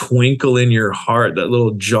that twinkle in your heart, that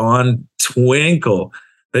little John twinkle,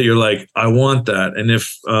 that you're like, I want that. And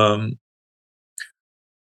if,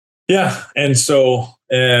 and so,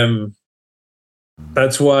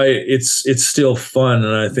 that's why it's still fun.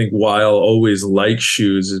 And I think why I'll always like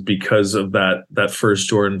shoes is because of that first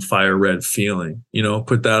Jordan Fire Red feeling.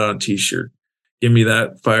 Put that on a t-shirt. Give me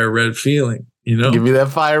that Fire Red feeling. Give me that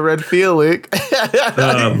Fire Red feeling.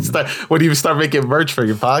 When you start making merch for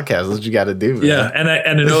your podcast, that's what you got to do, man. Yeah, and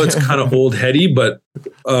I know it's kind of old heady, but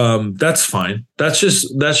that's fine. That's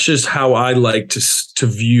just how I like to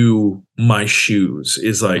view my shoes.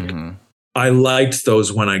 Is like, I liked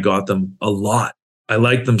those when I got them a lot. I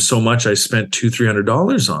liked them so much I spent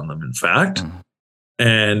 $200-$300 on them, in fact.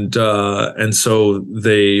 And so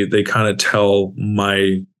they kind of tell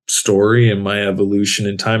my story and my evolution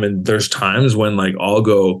in time. And there's times when like I'll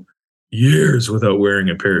go years without wearing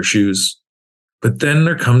a pair of shoes, but then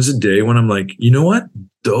there comes a day when I'm like, you know what,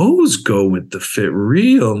 those go with the fit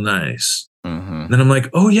real nice. And then I'm like,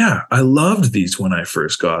 oh yeah, I loved these when I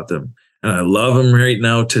first got them, and I love them right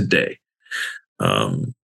now today.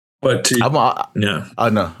 But yeah, oh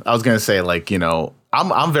no, I was gonna say, like,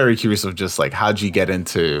 I'm very curious of just like, how'd you get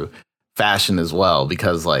into fashion as well,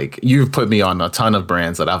 because like you've put me on a ton of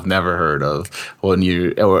brands that I've never heard of, and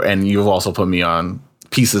you've also put me on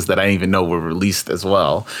pieces that I didn't even know were released as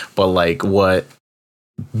well. But like, what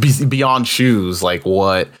beyond shoes, like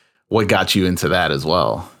what got you into that as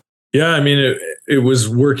well? Yeah, I mean, it was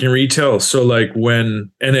working retail. So like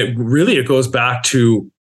it goes back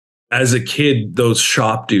to, as a kid, those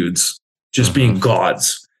shop dudes just being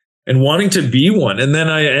gods and wanting to be one. And then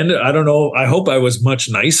I don't know, I hope I was much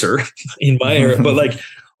nicer in my era, but like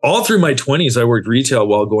all through my 20s, I worked retail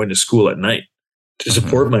while going to school at night to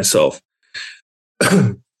support myself.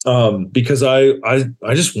 Because I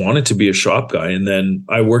just wanted to be a shop guy. And then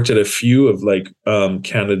I worked at a few of like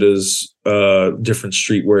Canada's different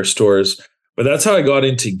streetwear stores, but that's how I got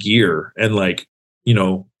into gear and like,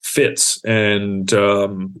 fits and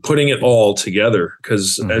putting it all together.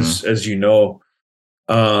 Because as you know,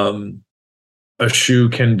 a shoe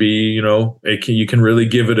can be, you can really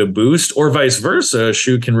give it a boost, or vice versa. A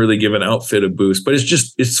shoe can really give an outfit a boost, but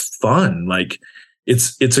it's fun. Like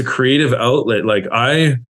it's a creative outlet. Like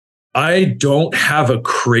I don't have a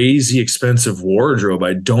crazy expensive wardrobe.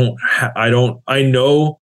 I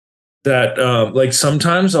know that like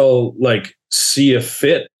sometimes I'll like see a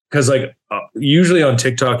fit, because like usually on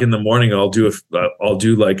TikTok in the morning I'll do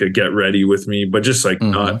like a get ready with me, but just like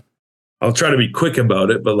not, I'll try to be quick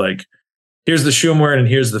about it, but like, here's the shoe I'm wearing and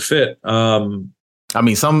here's the fit. I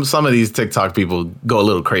mean, some of these TikTok people go a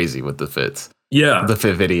little crazy with the fits. Yeah. The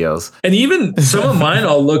fit videos. And even some of mine,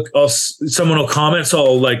 someone will comment. So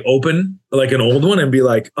I'll like open like an old one and be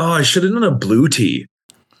like, oh, I should have done a blue tee.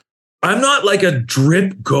 I'm not like a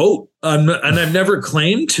drip goat. And I've never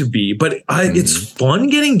claimed to be, but it's fun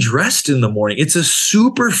getting dressed in the morning. It's a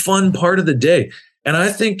super fun part of the day. And I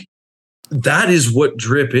think that is what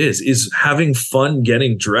drip is having fun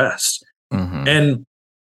getting dressed. And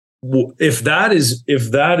if that is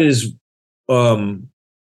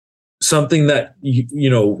something that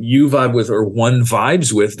you vibe with, or one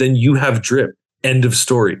vibes with, then you have drip. End of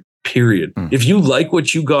story. Period. If you like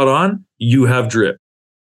what you got on, you have drip.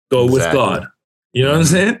 Go with God. You know what I'm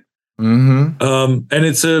saying? And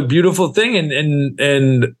it's a beautiful thing.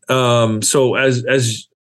 And so as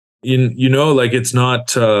like, it's not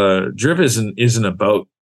drip isn't about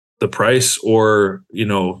the price or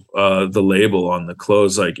the label on the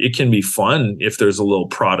clothes. Like, it can be fun if there's a little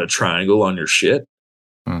Prada triangle on your shit.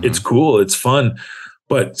 It's cool, it's fun.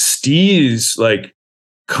 But steez like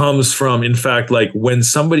comes from, in fact, like when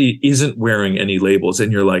somebody isn't wearing any labels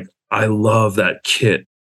and you're like, I love that kit,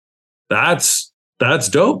 that's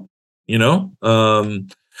dope,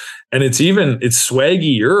 and it's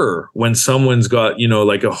swaggier when someone's got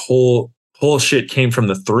like a whole shit came from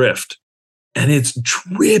the thrift and it's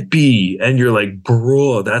drippy and you're like,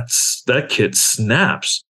 bro, that kit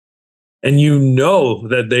snaps. And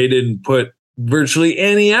that they didn't put virtually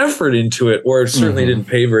any effort into it, or certainly didn't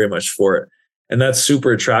pay very much for it. And that's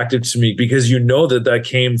super attractive to me, because that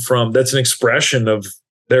came from, that's an expression of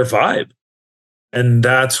their vibe. And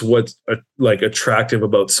that's what's like attractive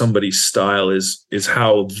about somebody's style is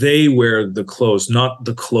how they wear the clothes, not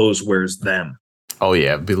the clothes wears them. Oh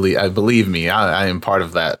yeah, believe me, I am part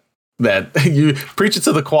of that. That you preach it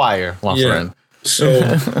to the choir, my friend. So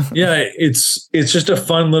yeah, it's just a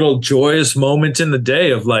fun little joyous moment in the day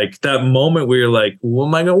of like that moment where you're like, what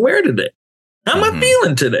am I gonna wear today? How am I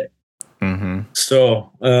feeling today?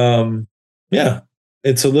 So yeah,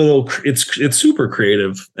 it's it's super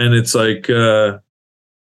creative, and it's like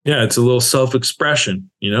it's a little self-expression,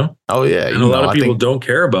 Oh yeah, and a lot of people don't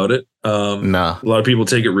care about it. No, a lot of people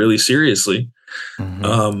take it really seriously.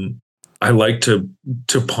 I like to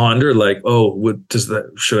ponder like, oh,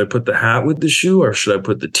 should I put the hat with the shoe, or should I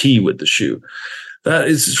put the tee with the shoe? That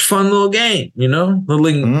is a fun little game,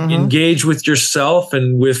 engage with yourself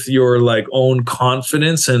and with your like own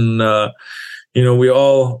confidence. And, we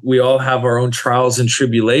all have our own trials and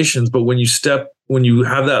tribulations, but when you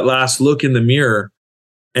have that last look in the mirror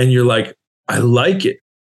and you're like, I like it,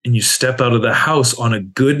 and you step out of the house on a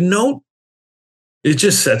good note, it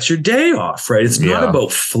just sets your day off, right? It's not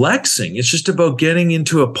about flexing. It's just about getting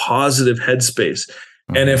into a positive headspace.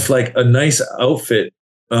 And if like a nice outfit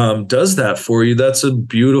does that for you, that's a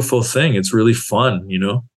beautiful thing. It's really fun,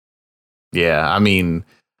 Yeah, I mean,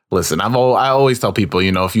 listen, I always tell people,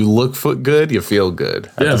 if you look good, you feel good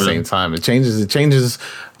at the same time. It changes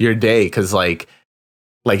your day, because like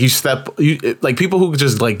like people who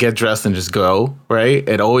just like get dressed and just go, right?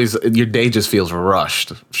 Your day just feels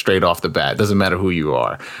rushed straight off the bat. Doesn't matter who you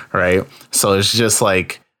are, right? So it's just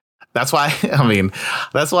like, that's why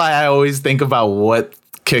I always think about what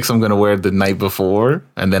kicks I'm going to wear the night before.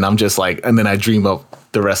 And then I'm just like, and then I dream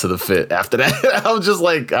up the rest of the fit after that. I'm just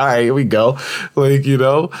like, all right, here we go. Like,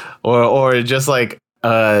 or just like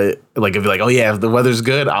if you're like, oh yeah, if the weather's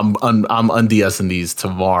good, I'm undiessing these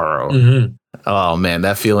tomorrow. Oh man,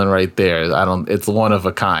 that feeling right there. It's one of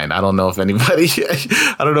a kind. I don't know if anybody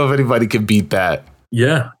can beat that.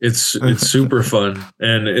 Yeah, it's super fun.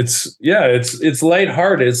 And it's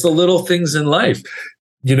lighthearted. It's the little things in life,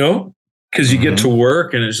 because you get to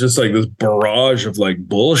work and it's just like this barrage of like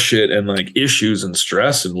bullshit and like issues and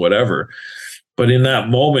stress and whatever. But in that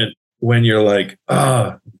moment when you're like,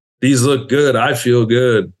 these look good, I feel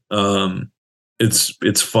good.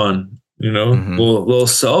 It's fun, little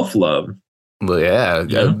self-love. Well, yeah,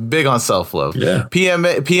 big on self-love. Yeah.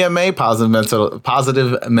 PMA,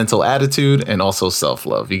 positive mental attitude, and also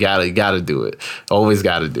self-love. You gotta do it. Always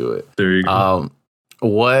gotta do it. There you go.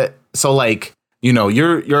 So like,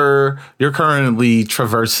 you're currently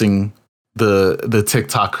traversing the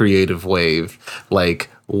TikTok creative wave.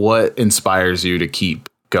 Like, what inspires you to keep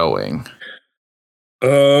going?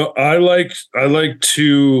 I like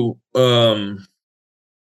to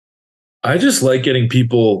I just like getting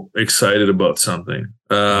people excited about something.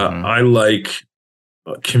 I like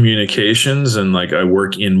communications, and like I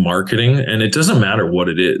work in marketing, and it doesn't matter what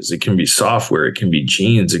it is. It can be software, it can be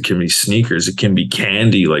jeans, it can be sneakers, it can be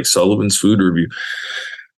candy, like Sullivan's food review.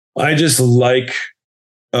 I just like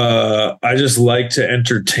to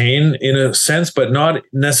entertain in a sense, but not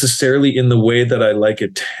necessarily in the way that I like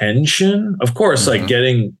attention. Of course, like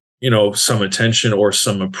getting, some attention or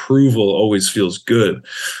some approval always feels good.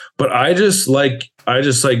 But I just like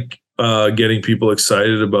getting people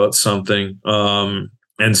excited about something.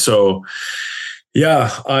 And so,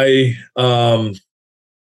 yeah, I kind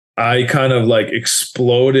of like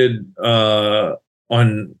exploded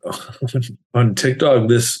on on TikTok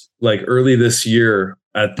early this year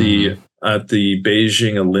at the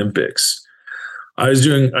Beijing Olympics. I was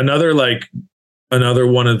doing another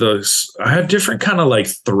one of those. I have different kind of like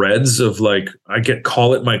threads of like,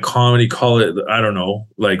 call it my comedy, call it, I don't know,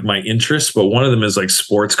 like my interests, but one of them is like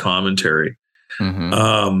sports commentary.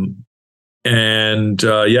 I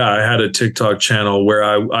had a TikTok channel where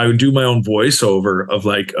I would do my own voiceover of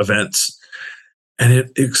like events, and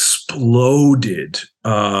it exploded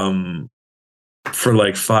for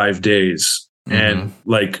like 5 days and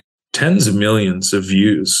like tens of millions of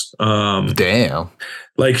views. Damn.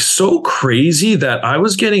 Like so crazy that I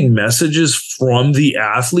was getting messages from the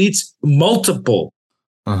athletes, multiple,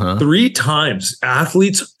 3 times.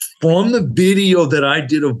 Athletes from the video that I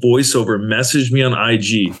did a voiceover messaged me on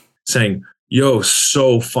IG saying, "Yo,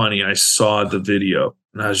 so funny. I saw the video."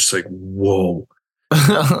 And I was just like, whoa.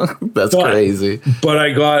 That's crazy. But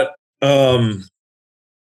I got,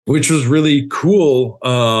 which was really cool.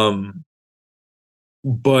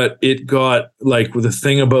 But it got like, the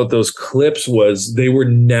thing about those clips was they were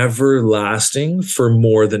never lasting for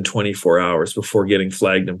more than 24 hours before getting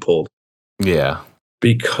flagged and pulled. Yeah.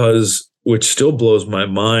 Because, which still blows my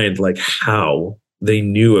mind, like how they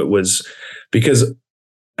knew it was, because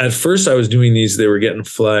at first I was doing these, they were getting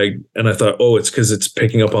flagged, and I thought, oh, it's because it's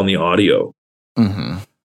picking up on the audio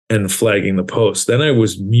and flagging the post. Then I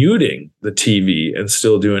was muting the TV and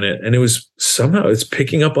still doing it. And it was somehow it's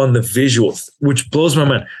picking up on the visual, which blows my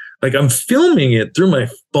mind. Like I'm filming it through my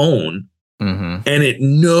phone and it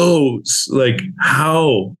knows like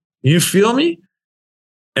how, you feel me?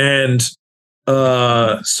 And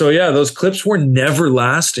so yeah, those clips were never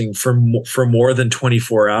lasting for more than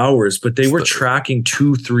 24 hours, but they were tracking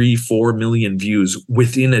 2, 3, 4 million views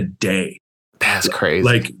within a day. That's crazy.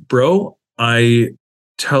 Like, bro, I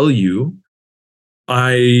tell you,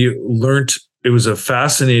 I learned it was a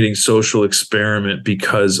fascinating social experiment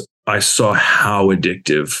because I saw how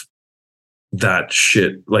addictive that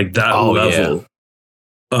shit, like that level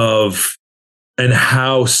of, and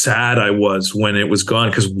how sad I was when it was gone.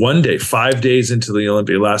 Because one day, 5 days into the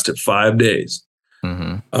Olympic, it lasted 5 days.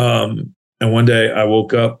 And one day I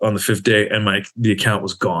woke up on the 5th day and the account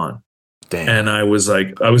was gone. Damn. And I was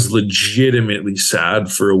legitimately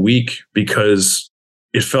sad for a week because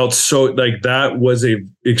it felt so like that was a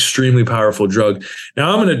extremely powerful drug.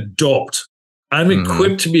 Now I'm an adult. I'm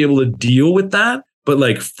equipped to be able to deal with that. But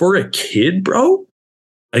like for a kid, bro,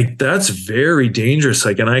 like that's very dangerous.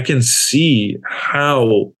 Like, and I can see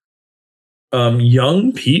how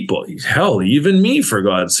young people, hell, even me, for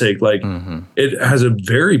God's sake, like it has a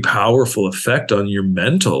very powerful effect on your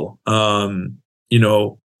mental,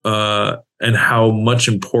 and how much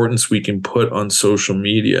importance we can put on social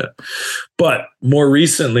media. But more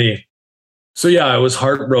recently, so yeah, I was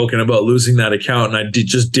heartbroken about losing that account, and I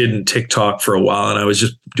just didn't TikTok for a while, and I was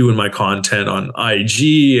just doing my content on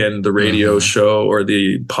IG and the radio show or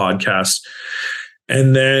the podcast.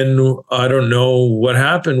 And then I don't know what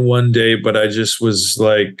happened one day, but I just was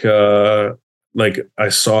like I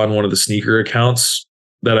saw in one of the sneaker accounts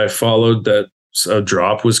that I followed that a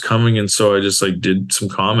drop was coming, and so I just like did some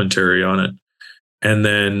commentary on it. And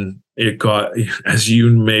then it got, as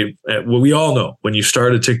we all know, when you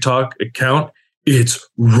start a TikTok account, it's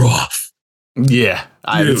rough. Yeah,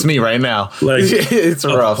 it's me right now. Like it's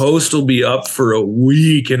rough. A post will be up for a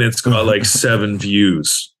week and it's got like 7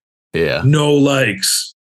 views. Yeah, no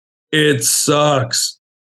likes. It sucks.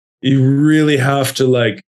 You really have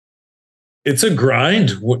to it's a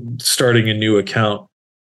grind starting a new account.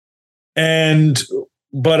 But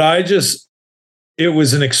it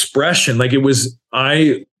was an expression. Like it was,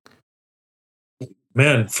 for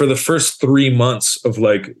the first 3 months of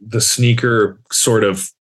like the sneaker sort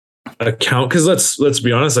of account, because let's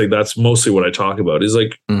be honest, like that's mostly what I talk about is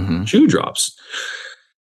like shoe drops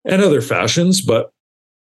and other fashions. But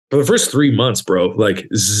for the first 3 months, bro, like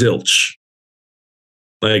zilch,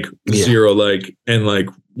 like zero, like, and like,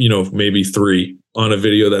 maybe 3 on a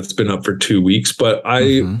video that's been up for 2 weeks, but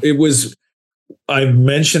I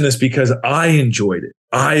mentioned this because I enjoyed it.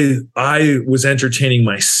 I was entertaining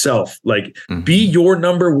myself. Like, be your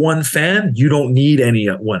number one fan. You don't need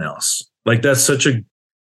anyone else. Like, that's such a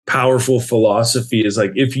powerful philosophy, is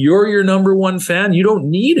like, if you're your number one fan, you don't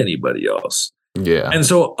need anybody else. Yeah. And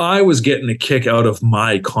so I was getting a kick out of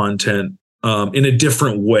my content in a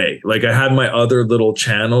different way. Like, I had my other little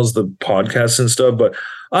channels, the podcasts and stuff, but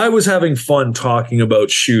I was having fun talking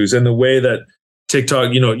about shoes, and the way that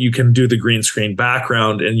TikTok, you can do the green screen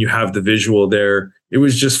background and you have the visual there. It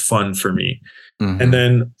was just fun for me. And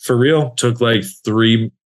then for real, took like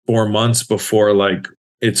 3-4 months before like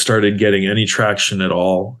it started getting any traction at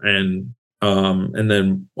all. And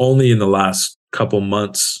then only in the last couple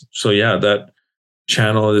months. So yeah, that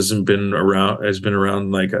channel has been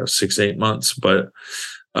around like 6-8 months, but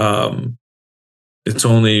it's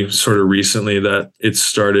only sort of recently that it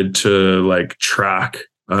started to like track.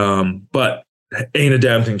 But ain't a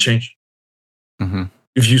damn thing changed.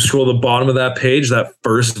 If you scroll the bottom of that page, that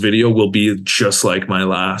first video will be just like my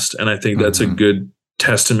last. And I think that's a good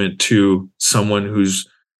testament to someone who's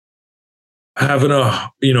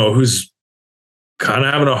who's kind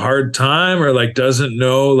of having a hard time, or like doesn't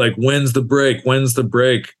know like when's the break.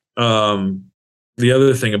 The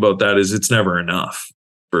other thing about that is it's never enough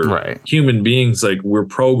for human beings. Like, we're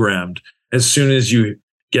programmed. As soon as you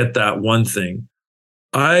get that one thing,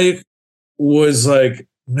 I was like,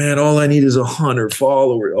 man, all I need is 100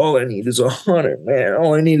 followers. All I need is 100, man.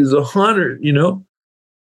 All I need is 100,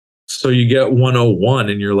 So you get 101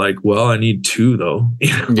 and you're like, well, I need 2 though.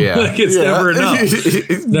 Yeah. Like, it's never enough.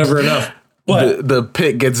 It's never enough. But the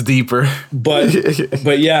pit gets deeper. But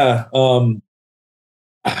yeah, I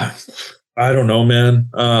don't know, man.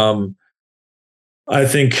 I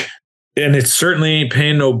think, and it certainly ain't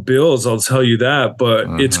paying no bills, I'll tell you that. But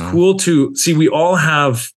it's cool to see, we all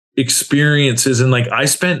have experiences, and like, I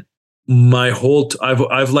spent my whole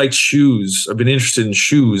I've liked shoes. I've been interested in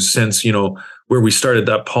shoes since where we started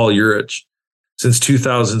that Paul Urich, since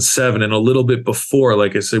 2007, and a little bit before,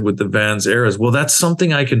 like I said, with the Vans eras. Well, that's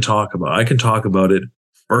something I can talk about. I can talk about it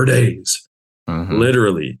for days,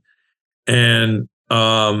 literally, and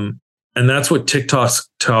that's what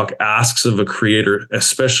TikTok asks of a creator,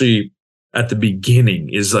 especially at the beginning,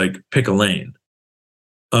 is like, pick a lane.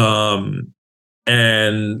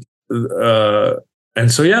 And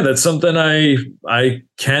so yeah, that's something I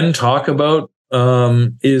can talk about,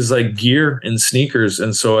 is like gear and sneakers.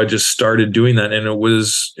 And so I just started doing that, and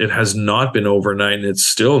it has not been overnight, and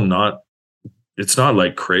it's not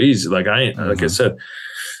like crazy. Like like I said,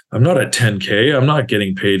 I'm not at 10K. I'm not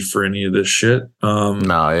getting paid for any of this shit.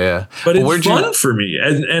 No, yeah. But it's fun for me.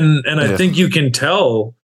 And I think you can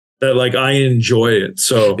tell that like I enjoy it.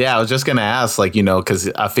 So yeah, I was just gonna ask, like, because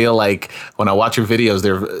I feel like when I watch your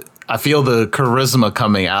videos, I feel the charisma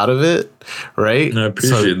coming out of it, right? I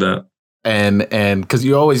appreciate that. And because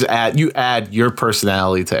you always add your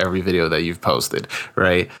personality to every video that you've posted,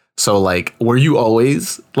 right? So like, were you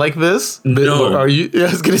always like this? No. Are you?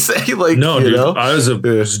 I was gonna say, like, no, dude. I was a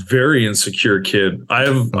very insecure kid. I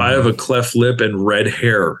have a cleft lip and red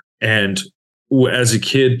hair, and as a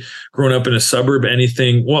kid growing up in a suburb,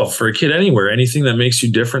 for a kid anywhere, anything that makes you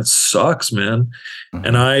different sucks, man.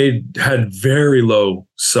 And I had very low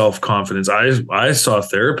self-confidence. I saw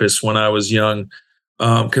therapists when I was young,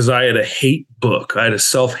 because I had a hate book. I had a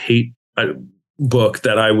self-hate book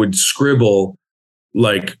that I would scribble,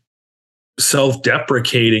 like,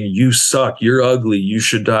 self-deprecating, you suck, you're ugly, you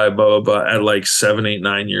should die, blah, blah, blah, at like 7, 8,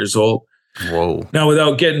 9 years old. Whoa. Now,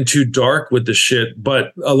 without getting too dark with the shit,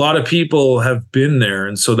 but a lot of people have been there.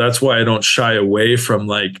 And so that's why I don't shy away from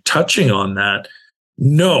like touching on that.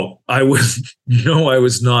 No, I was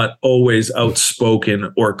not always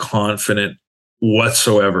outspoken or confident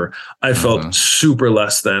whatsoever. I felt super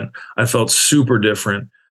less than. I felt super different.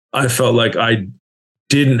 I felt like I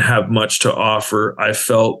didn't have much to offer. I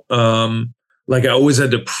felt like I always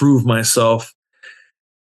had to prove myself.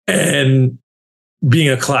 And being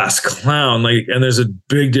a class clown, like, and there's a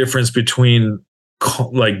big difference between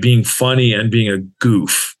like being funny and being a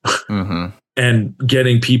goof, and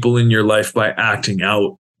getting people in your life by acting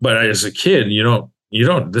out. But as a kid, you're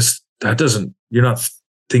not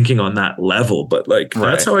thinking on that level. But like,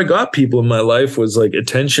 that's how I got people in my life, was like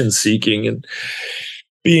attention seeking and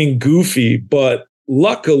being goofy. But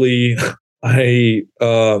luckily, I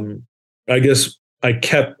guess I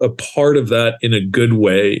kept a part of that in a good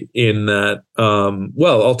way, in that,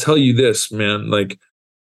 I'll tell you this, man, like,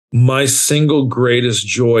 my single greatest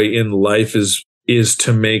joy in life is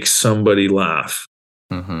to make somebody laugh.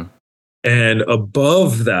 And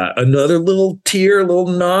above that, another little tier, little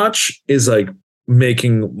notch is like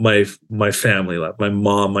making my family laugh, my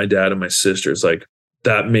mom, my dad, and my sisters, like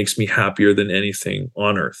that makes me happier than anything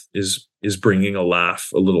on earth is bringing a laugh,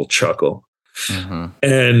 a little chuckle. Mm-hmm.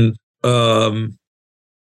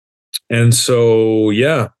 And so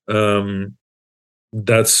yeah,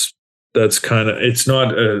 that's kind of, it's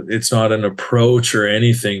not an approach or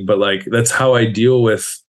anything, but like that's how I deal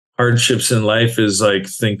with hardships in life, is like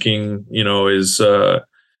thinking, is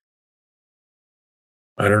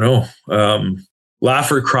I don't know,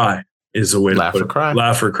 laugh or cry is a way to put it.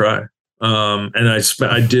 Laugh or cry. And I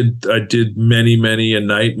did many a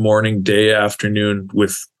night, morning, day, afternoon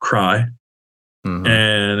with cry. Mm-hmm.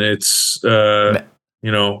 And it's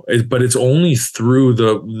but it's only through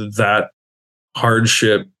that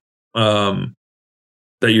hardship that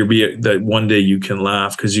one day you can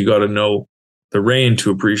laugh, because you got to know the rain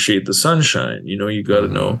to appreciate the sunshine. You got to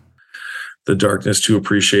mm-hmm. know the darkness to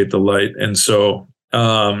appreciate the light. And so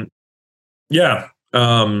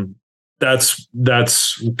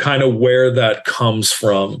that's kind of where that comes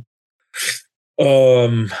from.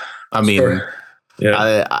 I mean,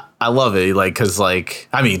 yeah, I love it. Like, cause like,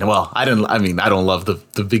 I don't love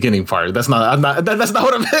the beginning part. That's not what I meant.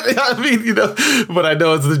 I mean, but I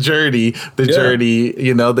know it's the journey, the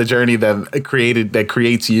journey that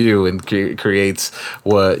creates you and creates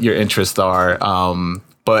what your interests are.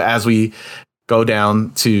 But as we go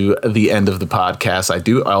down to the end of the podcast,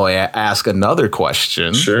 I'll ask another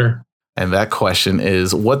question. Sure. And that question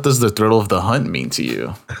is, what does the thrill of the hunt mean to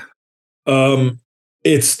you?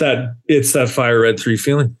 It's that fire red 3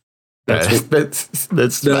 feeling. That's facts.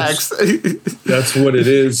 That's what it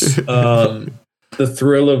is. The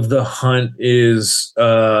thrill of the hunt is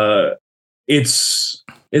it's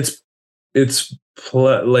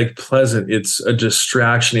pleasant. It's a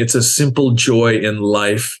distraction. It's a simple joy in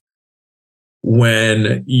life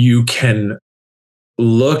when you can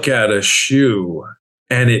look at a shoe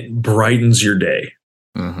and it brightens your day.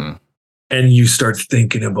 Mm-hmm. And you start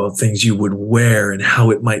thinking about things you would wear and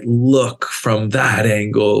how it might look from that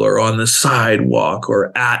angle, or on the sidewalk,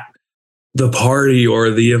 or at the party or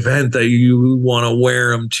the event that you want to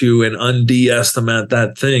wear them to, and underestimate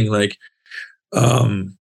that thing. Like, that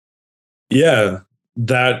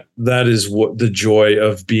is what the joy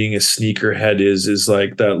of being a sneakerhead is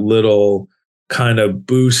like, that little kind of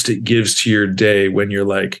boost it gives to your day when you're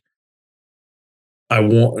like, I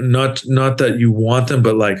want not that you want them,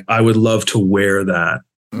 but like, I would love to wear that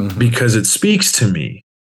mm-hmm. because it speaks to me.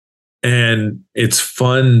 And it's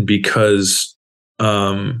fun because,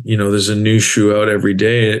 there's a new shoe out every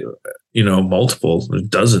day, multiple,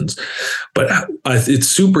 dozens, but it's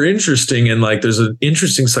super interesting. And like, there's an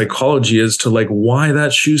interesting psychology as to like why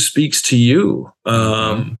that shoe speaks to you,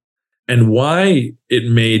 mm-hmm. and why it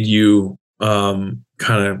made you, kind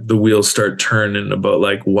of the wheels start turning about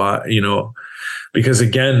like why, because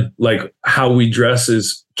again, like how we dress it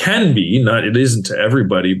isn't to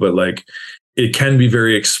everybody, but like it can be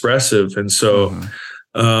very expressive. And so,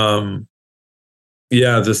 mm-hmm.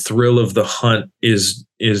 The thrill of the hunt is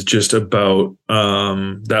just about,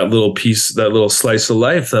 that little piece, that little slice of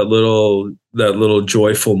life, that little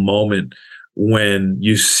joyful moment when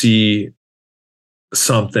you see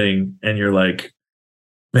something and you're like,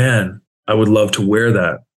 man, I would love to wear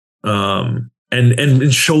that.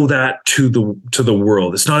 And show that to the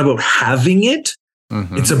world. It's not about having it.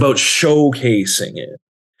 Mm-hmm. It's about showcasing it.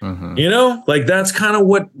 Mm-hmm. Like that's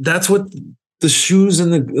what the shoes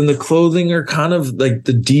and the clothing are kind of like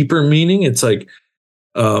the deeper meaning. It's like,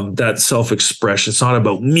 that self-expression. It's not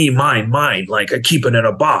about me, mine, like I keep it in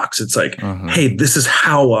a box. It's like, mm-hmm. hey, this is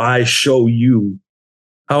how I show you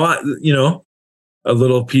how a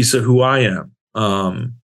little piece of who I am.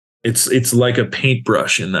 It's like a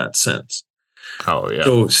paintbrush in that sense. Oh yeah.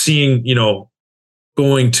 So seeing,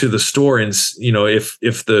 going to the store and, if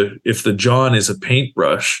the John is a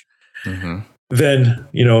paintbrush, mm-hmm. then,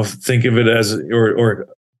 think of it as, or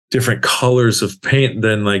different colors of paint.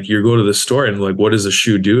 Then like you go to the store and like, what does a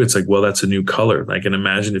shoe do? It's like, well, that's a new color. Like, and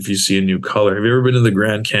imagine if you see a new color. Have you ever been to the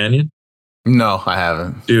Grand Canyon? No, I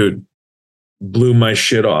haven't. Dude, blew my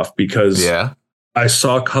shit off because I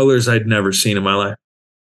saw colors I'd never seen in my life.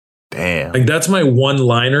 Damn. Like that's my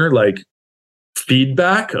one-liner, like,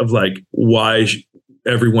 feedback of like why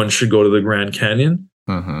everyone should go to the Grand Canyon,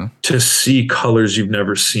 mm-hmm. to see colors you've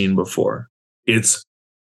never seen before. It's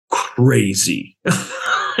crazy.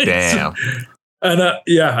 Damn. And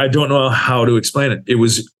I don't know how to explain it. It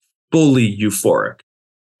was fully euphoric.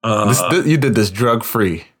 You did this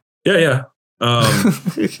drug-free. Yeah.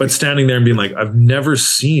 But standing there and being like, I've never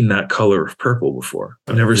seen that color of purple before.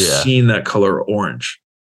 I've never seen that color of orange.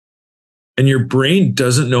 and your brain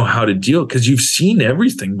doesn't know how to deal because you've seen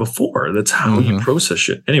everything before. That's how you process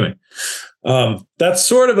shit. Anyway, that's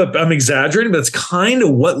sort of I'm exaggerating, but that's kind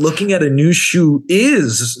of what looking at a new shoe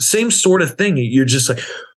is. Same sort of thing. You're just like,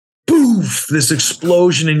 poof, this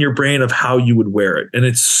explosion in your brain of how you would wear it. And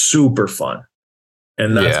it's super fun.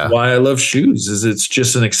 And that's why I love shoes, is it's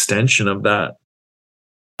just an extension of that.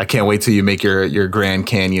 I can't wait till you make your Grand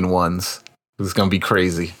Canyon ones. It's going to be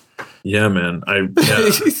crazy. Yeah, man. But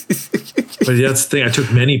that's the thing. I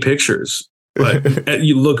took many pictures, but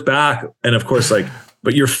you look back and of course, like,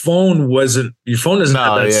 but your phone doesn't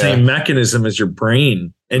have that same mechanism as your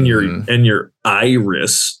brain and your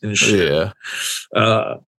iris and shit.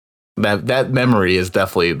 Yeah. That memory is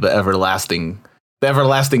definitely the everlasting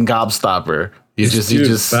gobstopper. You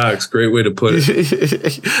just facts. Great way to put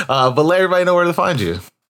it. But let everybody know where to find you.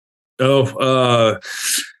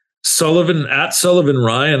 Sullivan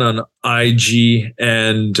Ryan on IG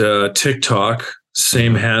and TikTok,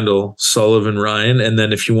 same handle, Sullivan Ryan. And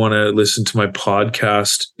then if you want to listen to my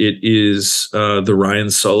podcast, it is the Ryan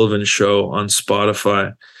Sullivan Show on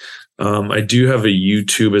Spotify. I do have a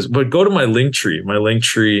YouTube, but go to my Linktree. My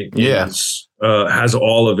Linktree has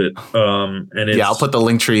all of it. And I'll put the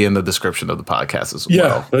Linktree in the description of the podcast as well.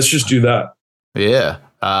 Yeah, let's just do that. Yeah.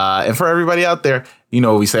 And for everybody out there, you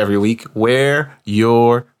know what we say every week, wear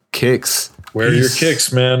your kicks. Wear your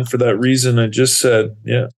kicks, man, for that reason I just said.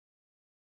 Yeah.